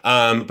you.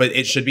 But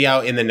it should be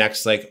out in the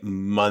next like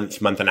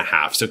month and a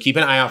half. So keep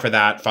an eye out for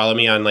that. Follow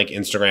me on like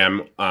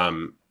Instagram.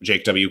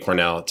 Jake W.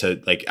 Cornell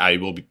to like, I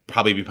will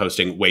probably be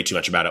posting way too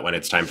much about it when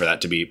it's time for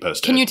that to be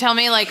posted. Can you tell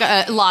me like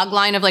a log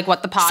line of like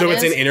what the pod is? So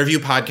it's an interview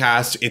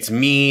podcast. It's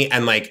me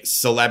and like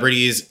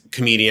celebrities,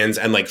 comedians,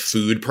 and like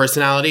food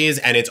personalities.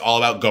 And it's all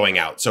about going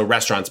out. So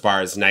restaurants,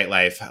 bars,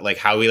 nightlife, like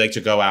how we like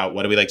to go out.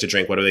 What do we like to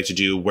drink? What do we like to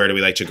do? Where do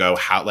we like to go?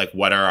 How, like,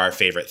 what are our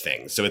favorite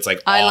things? So it's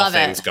like all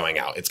things going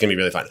out. It's going to be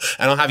really fun.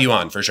 And I'll have you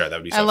on for sure. That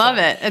would be so fun. I love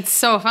it. It's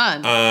so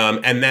fun.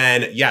 And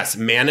then, yes,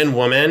 Man and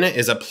Woman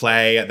is a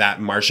play that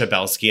Marsha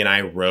Belsky and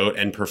I wrote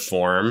and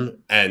performed.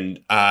 And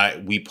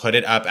we put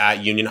it up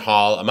at Union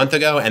Hall a month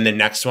ago. And the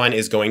next one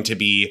is going to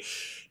be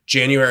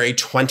January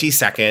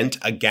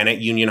 22nd, again at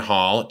Union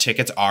Hall.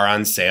 Tickets are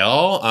on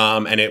sale,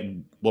 and it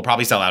will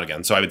probably sell out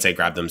again. So I would say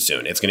grab them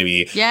soon. It's going to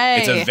be, Yay.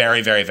 It's a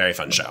very, very, very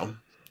fun show.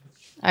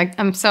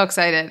 I'm so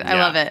excited. I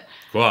love it.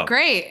 Cool.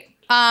 Great.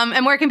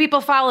 And where can people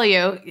follow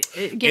you?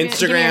 Give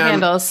me your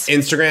handles.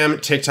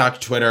 Instagram,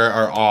 TikTok, Twitter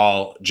are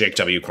all Jake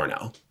W.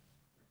 Cornell.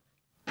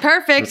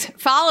 Perfect.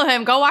 Follow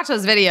him. Go watch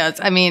those videos.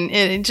 I mean,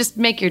 it just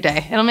make your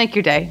day. It'll make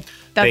your day.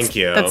 Thank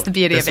you. That's the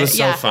beauty of it. This was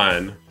so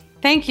fun.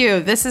 Thank you.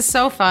 This is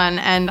so fun.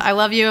 And I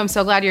love you. I'm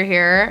so glad you're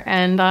here.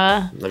 And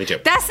love you too.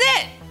 That's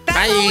it.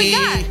 That's all we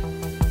got.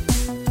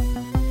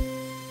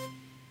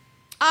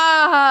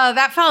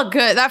 That felt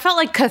good. That felt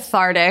like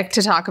cathartic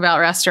to talk about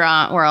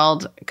restaurant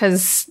world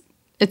because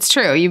it's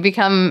true. You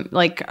become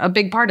like a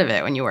big part of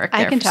it when you work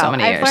there I can for tell. so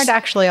many years. I've learned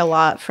actually a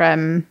lot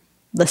from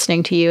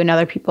listening to you and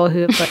other people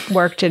who've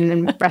worked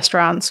in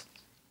restaurants.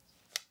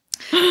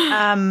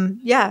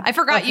 Yeah. I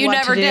forgot you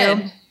never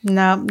did.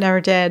 No,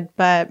 never did.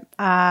 But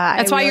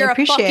that's why you're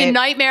a fucking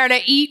nightmare to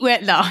eat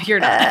with. No, you're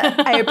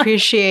not. I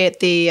appreciate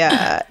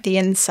the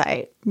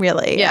insight,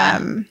 really. Yeah.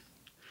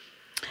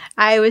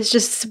 I was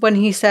just, when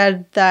he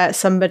said that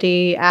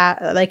somebody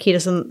like he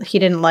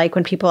didn't like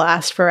when people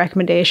asked for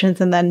recommendations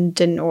and then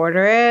didn't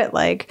order it.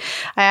 Like,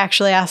 I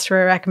actually asked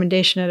for a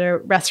recommendation at a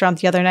restaurant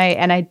the other night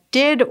and I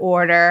did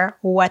order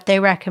what they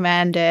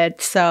recommended.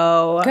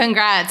 So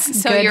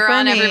congrats. So you're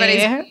on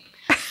everybody's.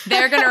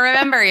 They're going to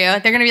remember you. They're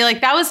going to be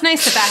like, that was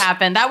nice that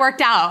happened. That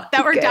worked out.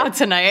 That worked out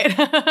tonight.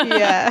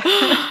 Yeah.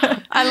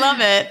 I love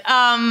it.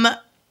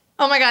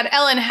 Oh my God,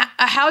 Ellen,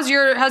 how's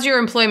your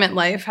employment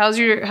life? How's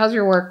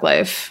your work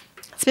life?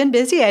 It's been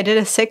busy. I did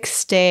a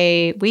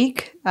 6-day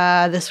week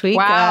this week.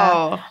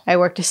 Wow. I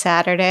worked a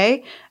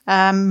Saturday,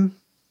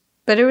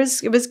 but it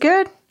was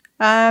good.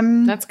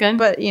 That's good.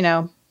 But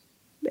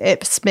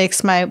it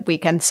makes my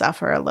weekend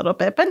suffer a little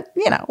bit. But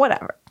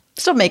whatever.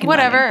 Still making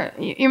whatever.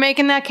 money. You're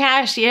making that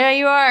cash. Yeah,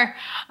 you are.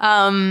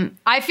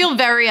 I feel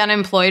very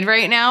unemployed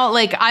right now.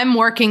 Like I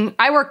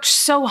worked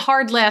so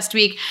hard last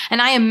week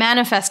and I am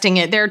manifesting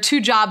it. There are 2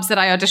 jobs that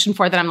I auditioned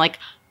for that I'm like,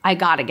 I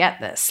gotta get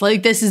this.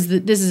 Like this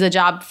is a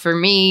job for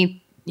me.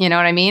 You know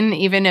what I mean?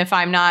 Even if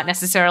I'm not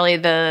necessarily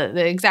the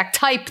exact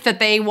type that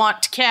they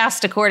want to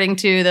cast according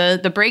to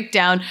the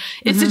breakdown,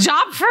 it's a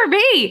job for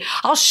me.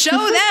 I'll show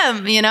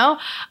them,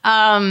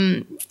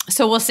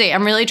 So we'll see.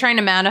 I'm really trying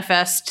to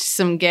manifest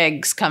some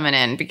gigs coming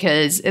in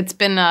because it's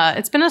been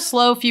a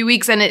slow few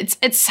weeks and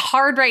it's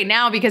hard right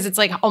now because it's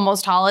like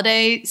almost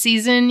holiday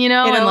season, It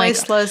always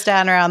slows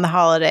down around the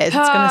holidays. It's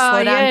going to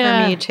slow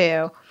down for me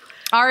too.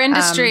 Our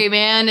industry,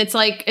 man, it's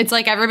like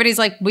everybody's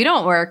like, we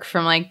don't work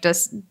from like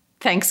just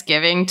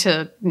Thanksgiving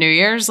to New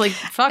Year's, like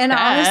fuck and that.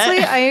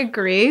 Honestly, I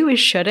agree. We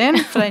shouldn't,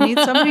 but I need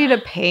somebody to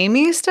pay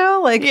me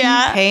still. Like,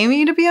 can you pay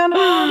me to be on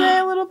holiday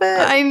a little bit?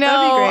 I know.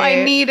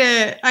 I need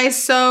it. I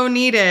so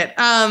need it.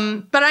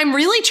 But I'm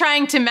really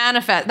trying to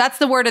manifest. That's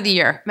the word of the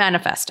year,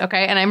 manifest.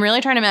 Okay. And I'm really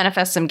trying to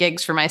manifest some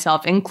gigs for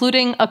myself,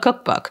 including a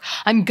cookbook.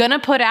 I'm going to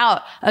put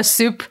out a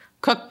soup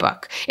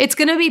cookbook. It's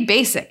going to be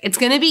basic. It's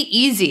going to be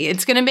easy.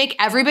 It's going to make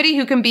everybody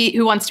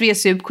who wants to be a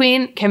soup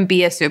queen can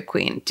be a soup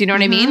queen. Do you know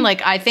what I mean?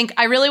 Like,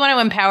 I really want to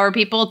empower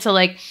people to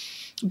like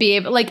be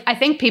able, like, I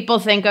think people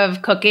think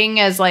of cooking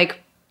as like,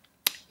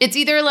 it's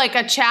either like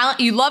a challenge,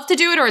 you love to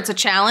do it or it's a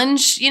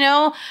challenge,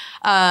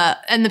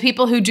 and the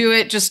people who do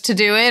it just to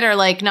do it are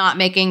like not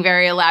making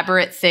very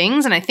elaborate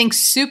things. And I think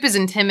soup is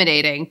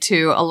intimidating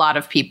to a lot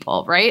of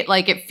people, right?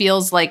 Like it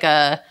feels like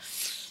a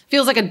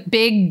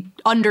big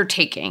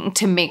undertaking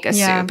to make a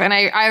soup. And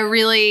I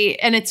really,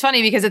 and it's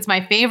funny because it's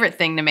my favorite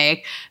thing to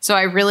make. So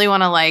I really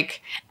want to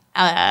like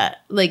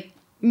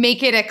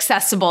make it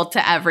accessible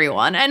to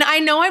everyone. And I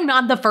know I'm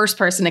not the first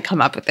person to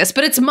come up with this,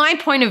 but it's my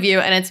point of view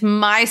and it's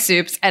my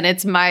soups and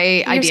it's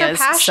my ideas. You're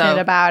so passionate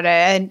about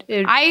it.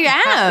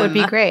 I am. Would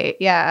be great.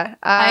 Yeah.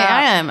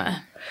 I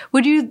am.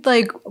 What do you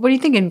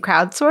think in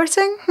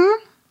crowdsourcing?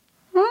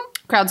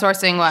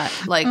 Crowdsourcing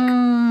what?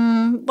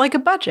 Like a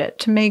budget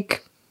to make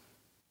it.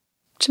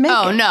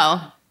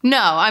 No,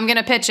 I'm going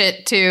to pitch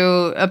it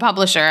to a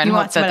publisher and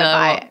hope that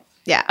buy it.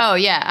 Yeah. Oh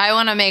yeah. I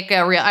want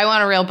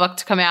a real book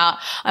to come out.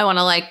 I want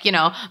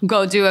to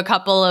go do a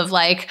couple of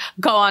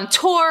go on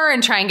tour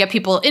and try and get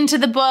people into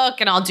the book,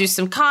 and I'll do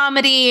some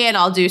comedy and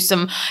I'll do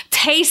some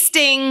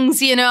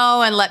tastings,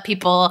 and let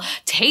people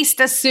taste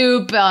the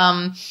soup.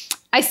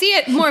 I see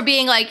it more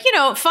being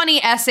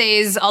funny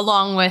essays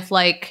along with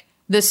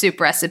the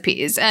soup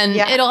recipes, and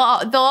they'll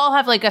all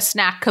have like a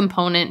snack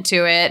component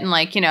to it, and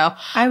like, you know,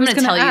 I was going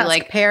to tell you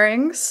like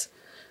pairings.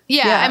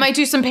 Yeah, I might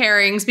do some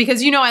pairings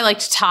because, you know, I like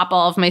to top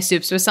all of my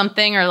soups with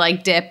something or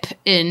like dip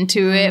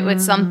into it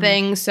with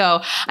something.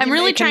 So I'm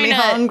really trying to.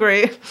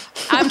 Hungry.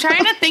 I'm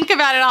trying to think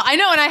about it all. I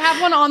know, and I have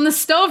one on the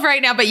stove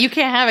right now, but you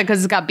can't have it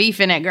because it's got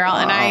beef in it, girl.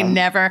 And I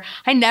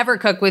never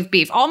cook with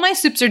beef. All my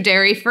soups are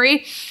dairy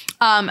free,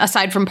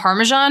 aside from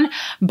Parmesan.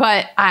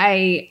 But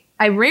I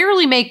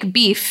rarely make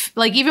beef.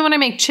 Like, even when I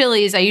make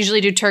chilies, I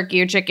usually do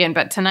turkey or chicken.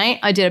 But tonight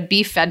I did a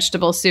beef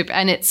vegetable soup,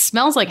 and it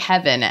smells like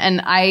heaven.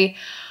 And I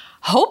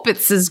hope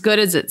it's as good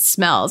as it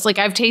smells. Like,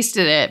 I've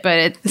tasted it, but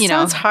it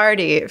sounds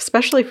hearty,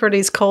 especially for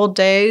these cold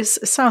days.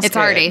 It's good.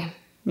 Hearty.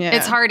 Yeah.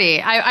 It's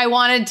hearty. I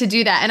wanted to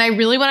do that, and I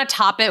really want to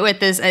top it with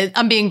this.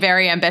 I'm being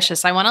very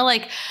ambitious. I want to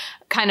like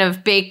kind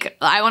of bake.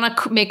 I want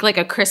to make like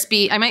a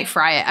crispy. I might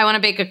fry it. I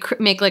want to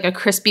make like a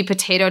crispy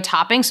potato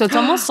topping, so it's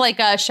almost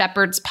like a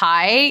shepherd's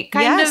pie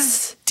kind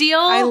of deal.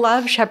 I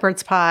love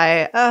shepherd's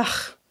pie.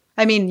 Ugh.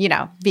 I mean, you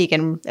know,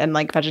 vegan and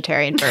like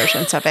vegetarian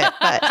versions of it,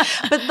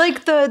 but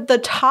like the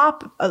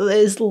top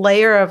is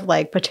layer of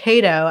like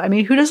potato. I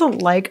mean, who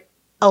doesn't like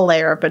a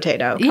layer of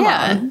potato? Come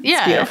on.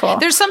 It's beautiful.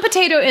 There's some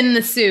potato in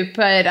the soup,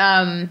 but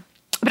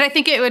I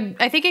think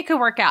it could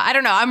work out. I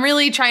don't know. I'm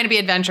really trying to be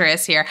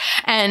adventurous here,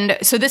 and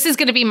so this is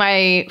going to be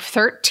my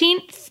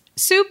 13th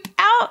soup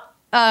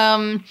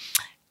out.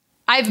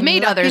 I've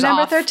made others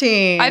number off.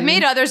 13. I've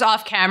made others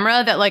off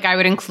camera that like I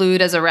would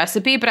include as a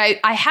recipe, but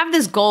I have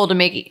this goal to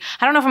make.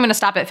 I don't know if I'm going to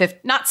stop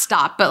at not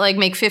stop, but like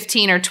make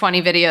 15 or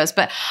 20 videos.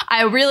 But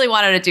I really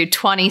wanted to do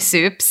 20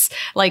 soups,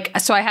 like,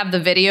 so I have the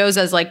videos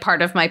as like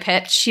part of my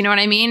pitch. You know what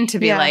I mean? To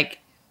be like,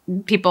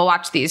 people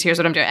watch these. Here's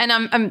what I'm doing,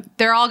 and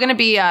they're all going to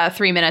be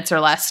 3 minutes or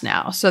less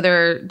now. So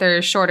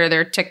they're shorter.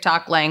 They're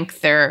TikTok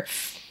length.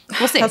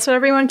 We'll see. That's what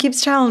everyone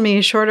keeps telling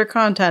me. Shorter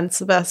content's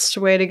the best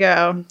way to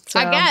go. So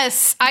I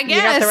guess. You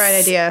got the right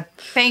idea.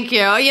 Thank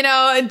you. You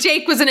know,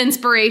 Jake was an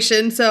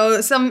inspiration. So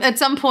at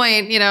some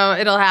point, you know,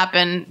 it'll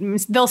happen.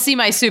 They'll see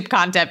my soup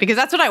content because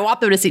that's what I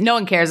want them to see. No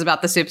one cares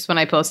about the soups when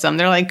I post them.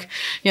 They're like,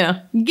 you know,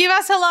 give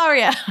us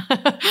Hilaria.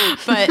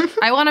 But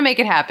I want to make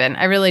it happen.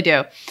 I really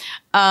do.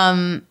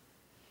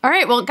 All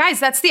right. Well, guys,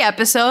 that's the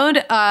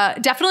episode.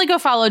 Definitely go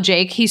follow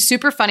Jake. He's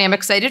super funny. I'm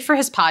excited for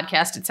his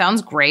podcast. It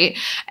sounds great.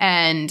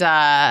 And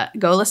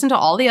go listen to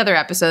all the other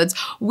episodes.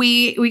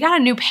 We got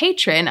a new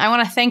patron. I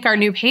want to thank our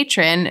new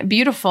patron.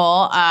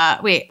 Beautiful.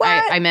 Wait,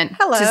 I meant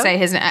to say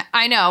his name.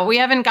 I know. We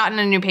haven't gotten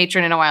a new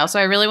patron in a while. So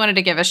I really wanted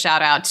to give a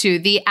shout out to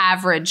The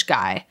Average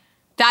Guy.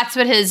 That's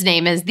what his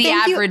name is.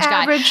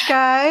 Average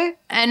Guy.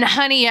 And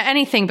honey,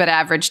 anything but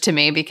average to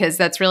me, because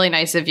that's really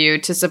nice of you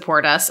to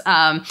support us.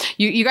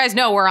 You guys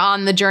know we're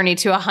on the journey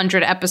to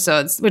 100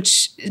 episodes,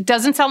 which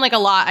doesn't sound like a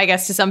lot, I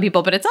guess, to some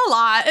people, but it's a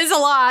lot. It's a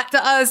lot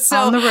to us. So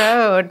on the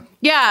road.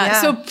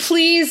 Yeah. So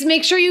please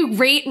make sure you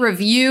rate,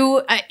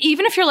 review.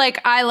 Even if you're like,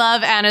 I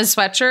love Anna's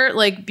sweatshirt,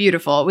 like,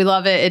 beautiful. We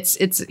love it.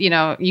 It's you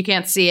know, you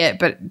can't see it,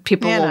 but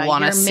people will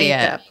want to see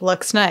it.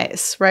 Looks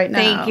nice right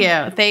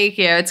now. Thank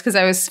you. It's because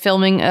I was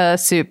filming a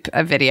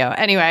video.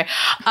 Anyway,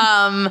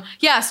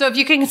 so if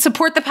you can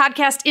support the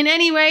podcast in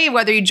any way,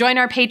 whether you join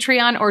our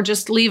Patreon or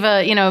just leave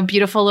a, you know,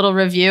 beautiful little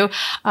review,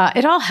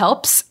 it all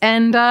helps.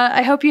 And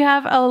I hope you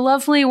have a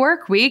lovely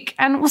work week,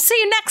 and we'll see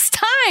you next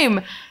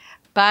time.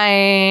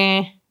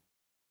 Bye.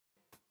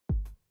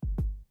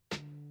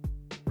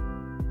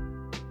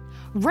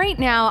 Right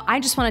now, I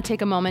just want to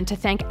take a moment to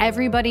thank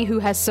everybody who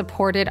has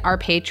supported our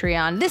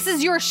Patreon. This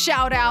is your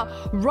shout out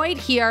right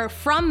here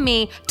from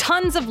me.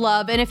 Tons of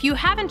love. And if you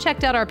haven't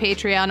checked out our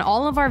Patreon,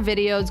 all of our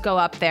videos go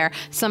up there.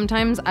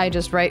 Sometimes I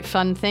just write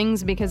fun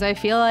things because I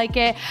feel like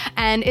it.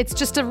 And it's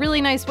just a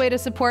really nice way to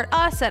support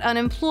us at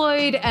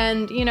Unemployed,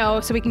 and, you know,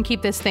 so we can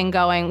keep this thing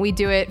going. We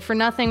do it for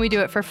nothing. We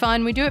do it for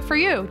fun. We do it for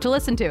you to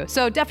listen to.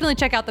 So definitely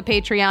check out the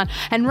Patreon.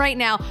 And right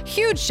now,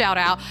 huge shout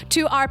out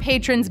to our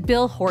patrons: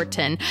 Bill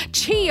Horton,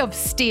 Chi of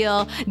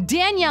Steel,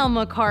 Danielle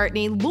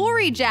McCartney,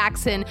 Lori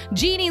Jackson,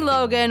 Jeannie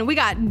Logan. We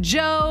got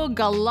Joe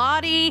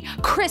Galati,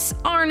 Chris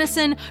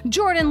Arneson,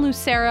 Jordan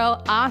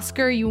Lucero,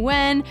 Oscar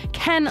Yuen,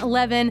 Ken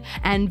Levin,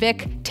 and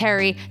Vic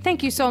Terry.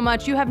 Thank you so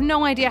much. You have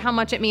no idea how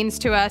much it means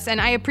to us,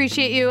 and I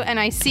appreciate you, and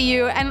I see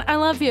you, and I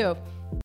love you.